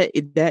that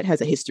has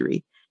a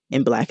history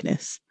in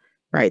Blackness,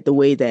 right? The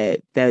way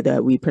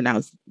that we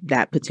pronounce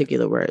that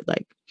particular word,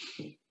 like.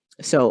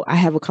 So I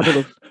have a couple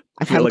of.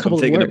 I feel like I'm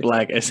taking the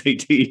Black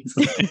SATs.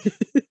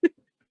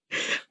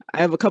 I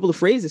have a couple of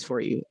phrases for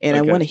you, and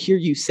I want to hear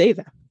you say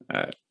them.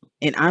 All right.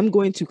 And I'm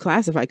going to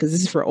classify, because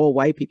this is for all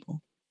white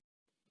people,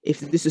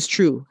 if this is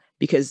true,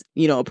 because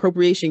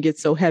appropriation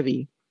gets so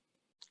heavy,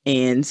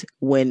 and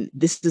when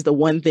this is the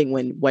one thing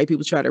when white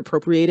people try to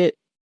appropriate it,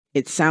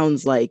 it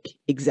sounds like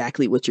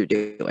exactly what you're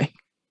doing.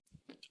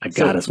 I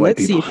got us, white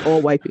people. Let's see if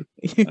all white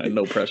people.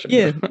 No pressure.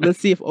 Yeah, let's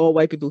see if all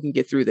white people can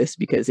get through this,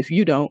 because if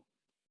you don't,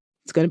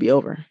 it's going to be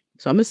over.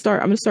 So I'm going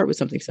to start with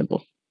something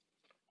simple.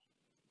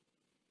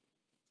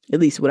 At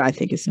least what I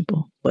think is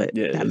simple, but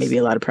that may be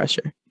a lot of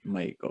pressure.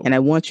 Might go. And I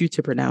want you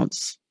to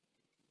pronounce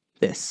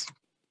this.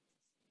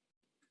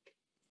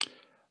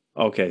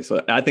 Okay,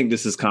 so I think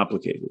this is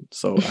complicated.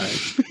 So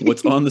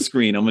what's on the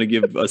screen, I'm going to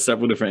give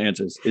several different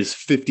answers, is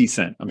 50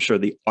 Cent. I'm sure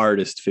the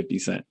artist 50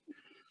 Cent.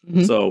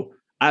 So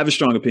I have a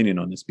strong opinion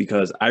on this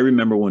because I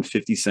remember when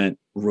 50 Cent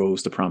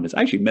rose to prominence.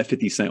 I actually met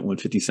 50 Cent when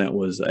 50 Cent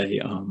was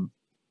a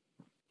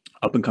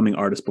up and coming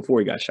artist before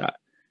he got shot.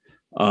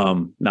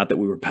 Not that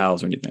we were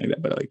pals or anything like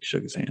that, but I like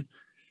shook his hand.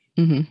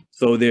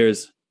 So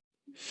there's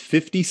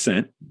 50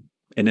 Cent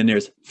and then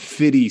there's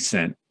 50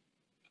 Cent.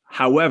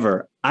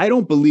 However, I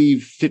don't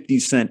believe 50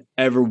 Cent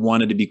ever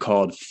wanted to be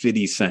called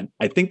 50 Cent.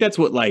 I think that's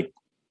what like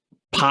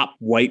pop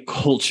white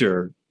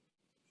culture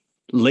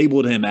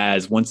labeled him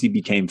as once he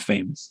became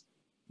famous.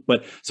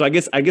 But so I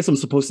guess I'm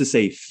supposed to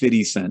say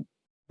 50 Cent,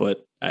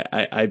 but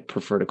I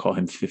prefer to call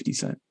him 50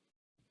 Cent.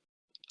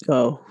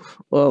 Oh,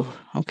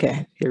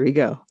 okay. Here we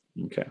go.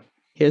 Okay.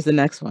 Here's the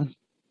next one.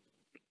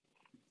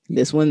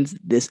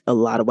 A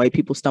lot of white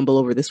people stumble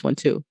over this one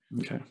too.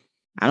 Okay.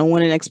 I don't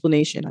want an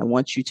explanation. I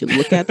want you to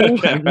look at the.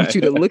 I want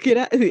you to look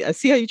at it. I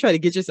see how you try to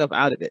get yourself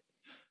out of it.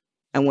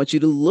 I want you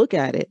to look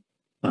at it,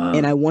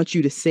 and I want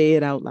you to say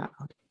it out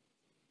loud.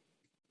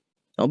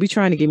 Don't be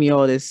trying to give me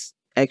all this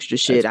extra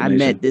shit. I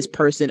met this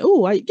person.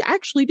 Oh, I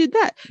actually did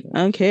that. I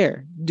don't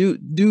care. Do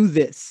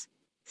this.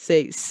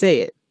 Say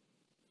it.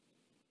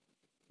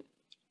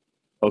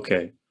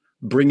 Okay.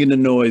 Bring in the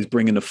noise,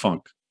 bring in the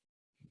funk.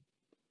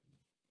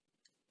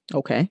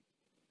 Okay.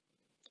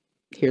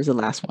 Here's the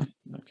last one.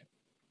 Okay.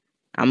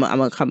 I'm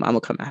gonna come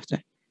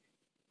after.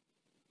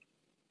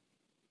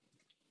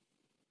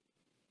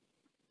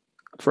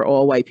 For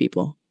all white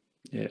people.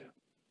 Yeah.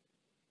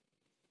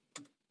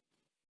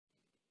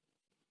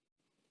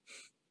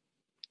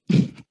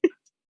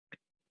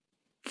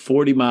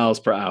 $40 miles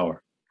per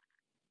hour.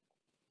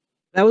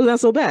 That was not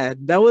so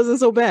bad. That wasn't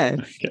so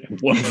bad. Okay.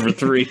 1 for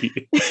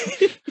 3.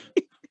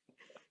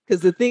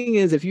 Because the thing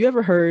is, if you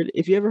ever heard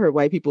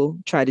white people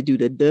try to do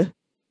the duh,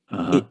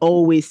 it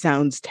always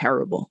sounds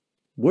terrible.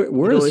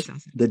 Where is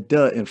the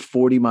duh in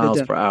 40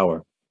 miles per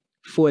hour?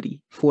 40.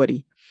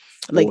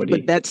 Like, 40.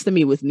 But that's to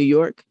me with New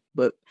York.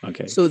 But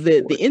okay. So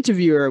the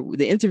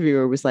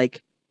interviewer was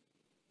like,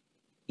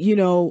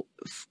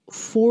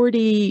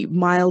 40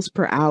 miles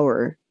per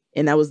hour,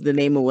 and that was the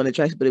name of one of the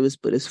tracks. But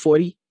it's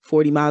 40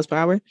 miles per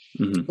hour.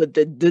 Mm-hmm. But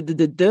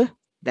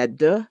that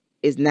duh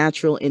is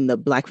natural in the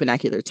Black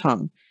vernacular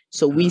tongue.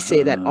 So we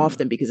say that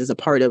often because it's a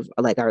part of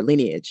like our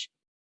lineage,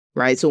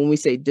 right? So when we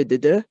say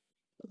duh,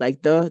 like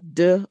oh,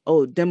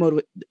 them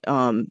over,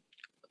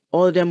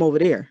 all of them over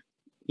there,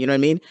 you know what I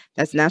mean?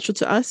 That's natural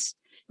to us,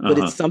 but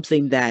it's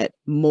something that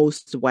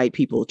most white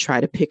people try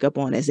to pick up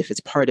on as if it's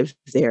part of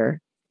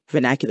their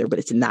vernacular, but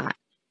it's not.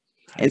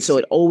 And so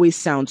it always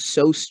sounds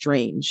so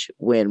strange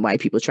when white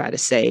people try to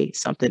say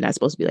something that's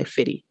supposed to be like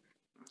fitty.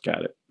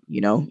 Got it.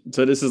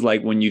 So this is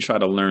like when you try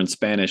to learn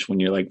Spanish when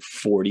you're like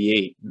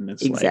 48. And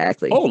it's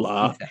exactly. Like,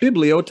 hola,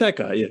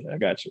 biblioteca. Yeah, I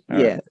got you.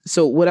 All right.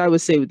 So what I would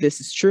say with this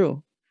is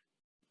true.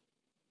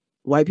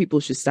 White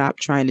people should stop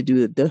trying to do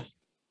the duh.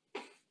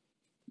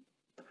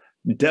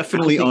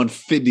 Definitely on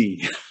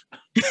fiddy.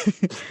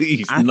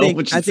 Please, no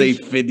one should say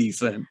fiddy,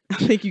 son. I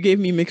think you gave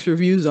me mixed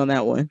reviews on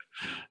that one.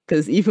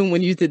 Because even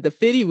when you did the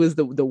fiddy was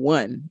the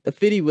one. The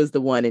fiddy was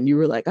the one. And you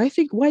were like, I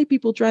think white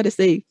people try to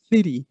say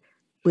fiddy,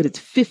 but it's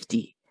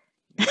 50.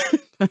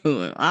 I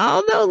don't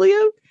know,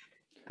 Liam.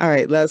 All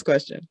right, last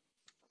question.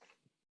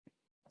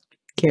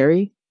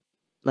 Kari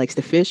likes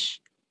to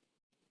fish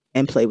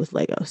and play with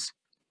Legos.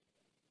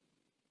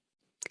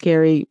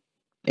 Kari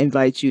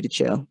invites you to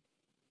chill.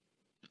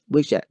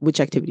 Which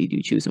activity do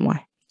you choose and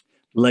why?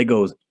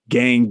 Legos,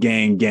 gang,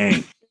 gang,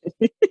 gang.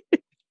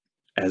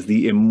 As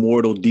the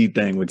immortal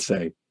D-Thang would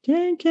say.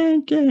 Gang,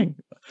 gang, gang.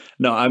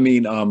 No, I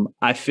mean,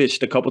 I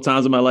fished a couple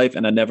times in my life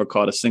and I never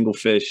caught a single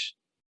fish.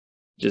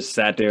 Just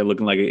sat there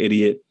looking like an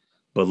idiot.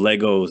 But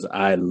Legos,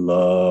 I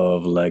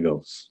love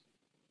Legos.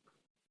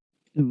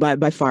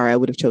 By far, I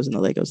would have chosen the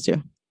Legos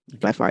too.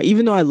 By far,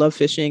 even though I love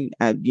fishing,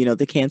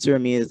 the cancer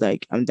in me is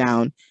like, I'm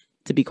down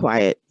to be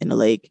quiet in the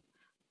lake.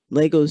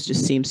 Legos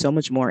just seem so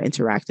much more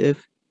interactive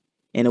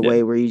in a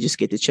way where you just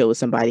get to chill with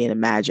somebody and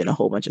imagine a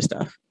whole bunch of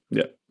stuff.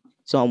 Yeah.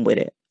 So I'm with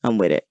it.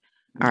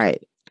 All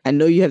right. I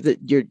know you have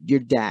your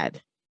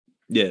dad.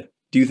 Yeah.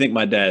 Do you think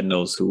my dad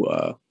knows who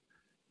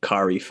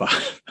Kari Faux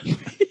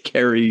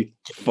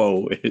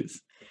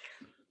is?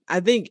 I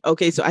think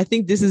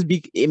this is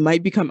it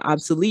might become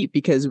obsolete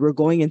because we're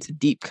going into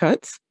deep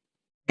cuts,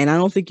 and I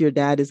don't think your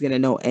dad is going to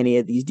know any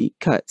of these deep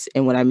cuts.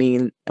 And what I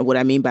mean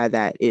by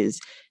that is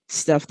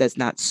stuff that's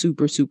not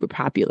super, super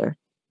popular,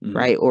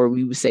 right? Or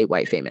we would say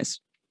white famous.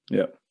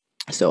 Yeah.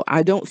 So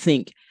I don't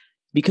think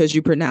because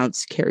you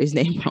pronounce Kari's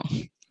name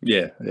wrong.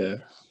 Yeah.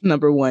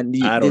 Number one,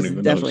 I don't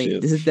even know.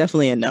 This is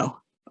definitely a no.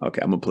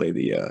 Okay, I'm gonna play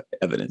the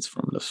evidence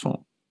from this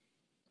phone.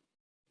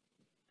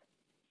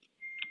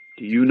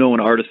 Do you know an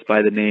artist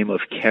by the name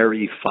of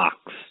Kari Faux?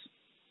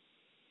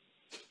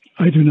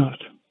 I do not.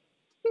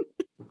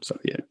 So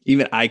yeah,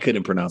 even I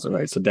couldn't pronounce it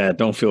right. So Dad,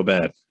 don't feel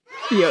bad.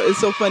 Yeah, it's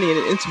so funny. In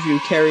an interview,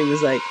 Kari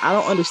was like, I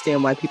don't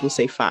understand why people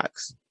say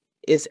Fox.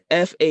 It's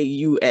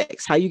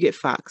F-A-U-X. How you get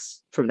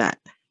Fox from that?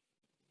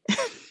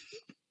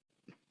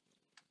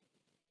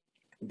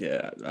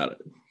 Yeah.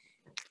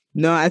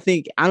 No, I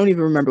don't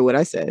even remember what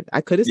I said. I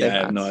could have said Fox.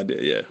 I have no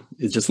idea. Yeah.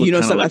 It just looked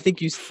kind of like I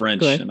think you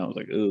French and I was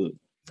like, ugh,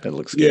 that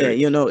looks scary.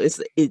 Yeah,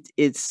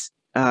 it's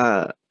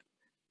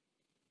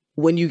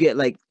when you get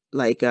like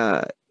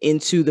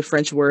into the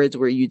French words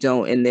where you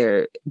don't in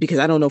there, because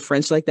I don't know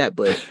French like that,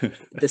 but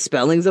the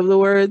spellings of the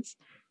words,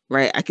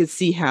 right? I could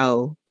see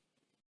how,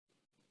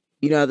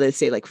 they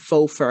say like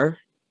faux fur.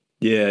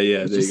 Yeah. There you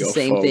go. The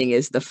same faux. thing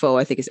as the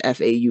faux. I think it's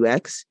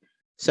F-A-U-X.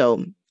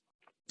 So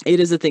it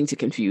is a thing to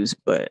confuse,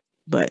 but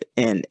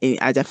I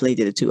definitely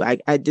did it too.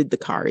 I did the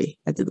Kari.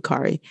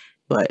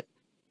 But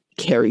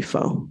Kari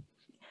Faux.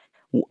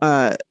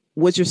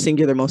 What's your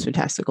singular most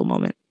fantastical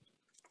moment?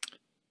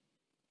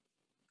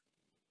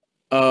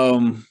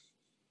 I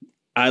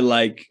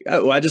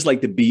just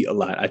like the beat a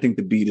lot. I think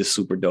the beat is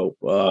super dope.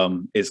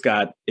 It's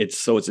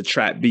a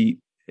trap beat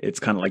It's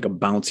kind of like a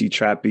bouncy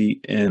trap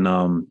beat. And,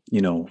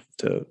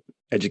 to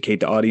educate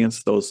the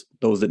audience, those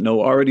that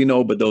know already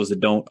know, but those that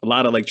don't, a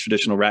lot of like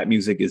traditional rap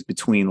music is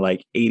between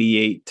like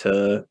 88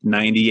 to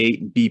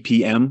 98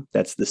 BPM.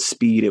 That's the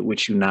speed at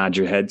which you nod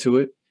your head to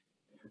it.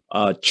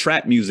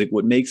 Trap music,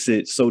 what makes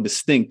it so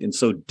distinct and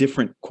so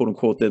different, quote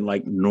unquote, than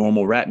like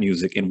normal rap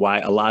music, and why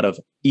a lot of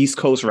East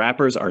Coast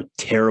rappers are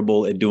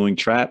terrible at doing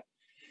trap,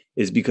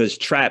 is because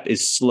trap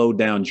is slowed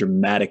down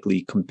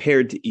dramatically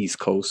compared to East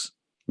Coast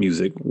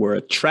music, where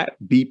a trap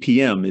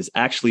BPM is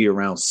actually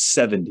around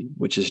 70,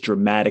 which is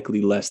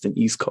dramatically less than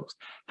East Coast.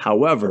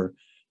 However,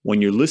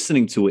 when you're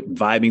listening to it,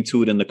 vibing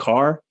to it in the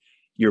car,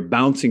 you're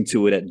bouncing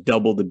to it at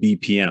double the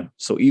BPM.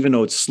 So even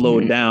though it's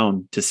slowed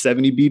down to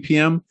 70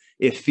 BPM,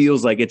 it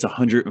feels like it's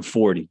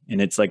 140.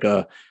 And it's like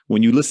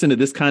when you listen to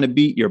this kind of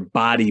beat, your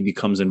body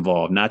becomes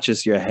involved, not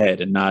just your head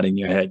and nodding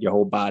your head. Your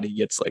whole body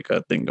gets like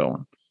a thing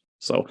going.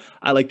 So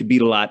I like the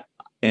beat a lot.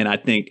 And I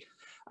think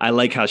I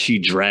like how she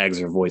drags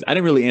her voice. I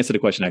didn't really answer the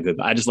question that good,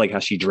 but I just like how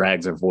she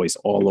drags her voice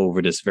all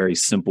over this very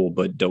simple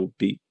but dope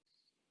beat.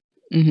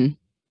 I'm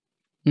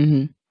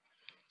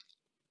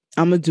going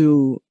to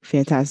do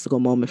fantastical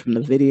moment from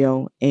the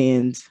video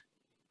and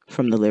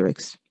from the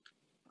lyrics.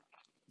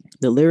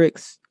 The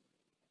lyrics,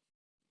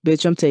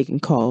 bitch, I'm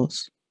taking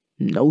calls.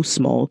 No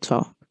small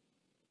talk.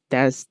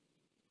 That's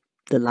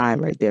the line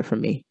right there for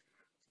me.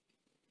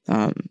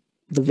 The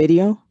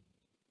video,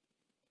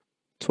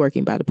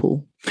 twerking by the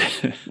pool.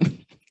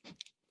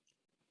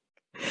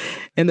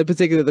 In the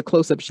particular, the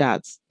close-up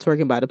shots,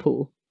 twerking by the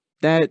pool.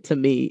 That to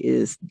me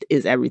is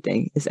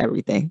everything. It's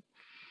everything.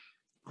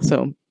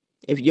 So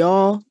if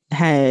y'all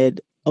had,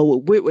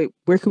 wait,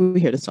 where can we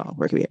hear the song?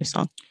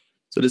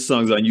 So this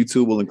song's on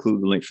YouTube. We'll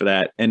include the link for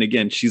that. And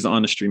again, she's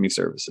on the streaming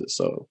services.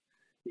 So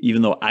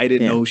even though I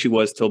didn't know who she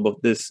was till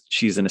about this,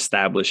 she's an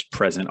established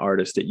present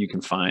artist that you can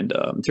find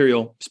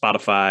material,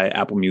 Spotify,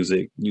 Apple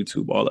Music,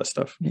 YouTube, all that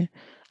stuff. Yeah.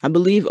 I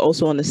believe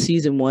also on the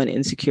season 1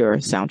 Insecure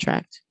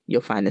soundtrack,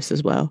 you'll find this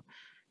as well.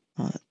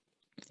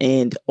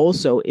 And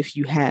also, if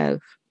you have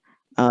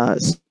a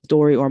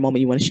story or a moment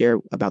you want to share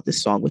about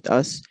this song with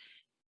us,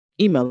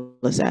 email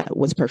us at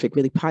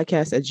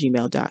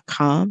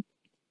whatsperfectreallypodcast@gmail.com.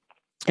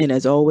 And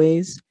as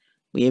always,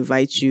 we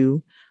invite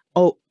you.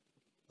 Oh,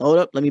 hold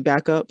up. Let me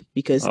back up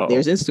because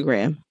there's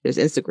Instagram.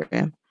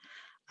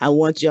 I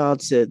want y'all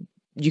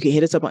you can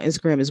hit us up on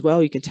Instagram as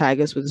well. You can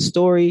tag us with a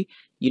story.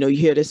 You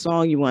hear this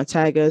song, you want to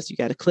tag us, you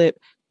got a clip,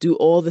 do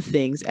all the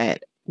things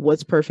at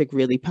What's Perfect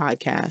Really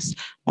Podcast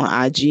on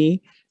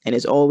IG. And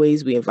as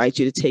always, we invite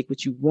you to take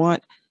what you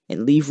want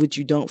and leave what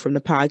you don't from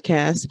the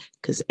podcast,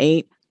 because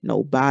ain't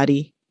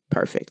nobody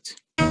perfect.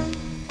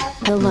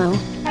 Hello.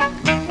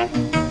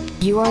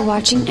 You are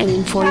watching an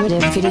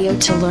informative video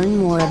to learn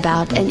more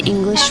about an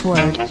English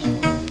word.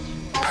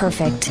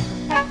 Perfect.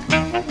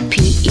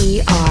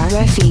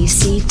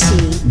 P-E-R-F-E-C-T.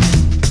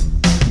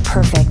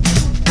 Perfect.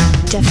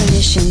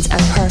 Definitions of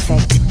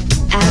perfect.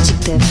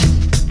 Adjective.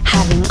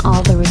 Having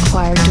all the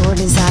required or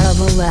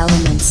desirable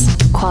elements,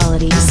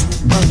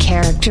 qualities, or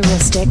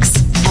characteristics,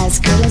 as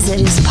good as it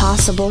is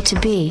possible to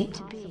be.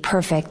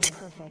 Perfect.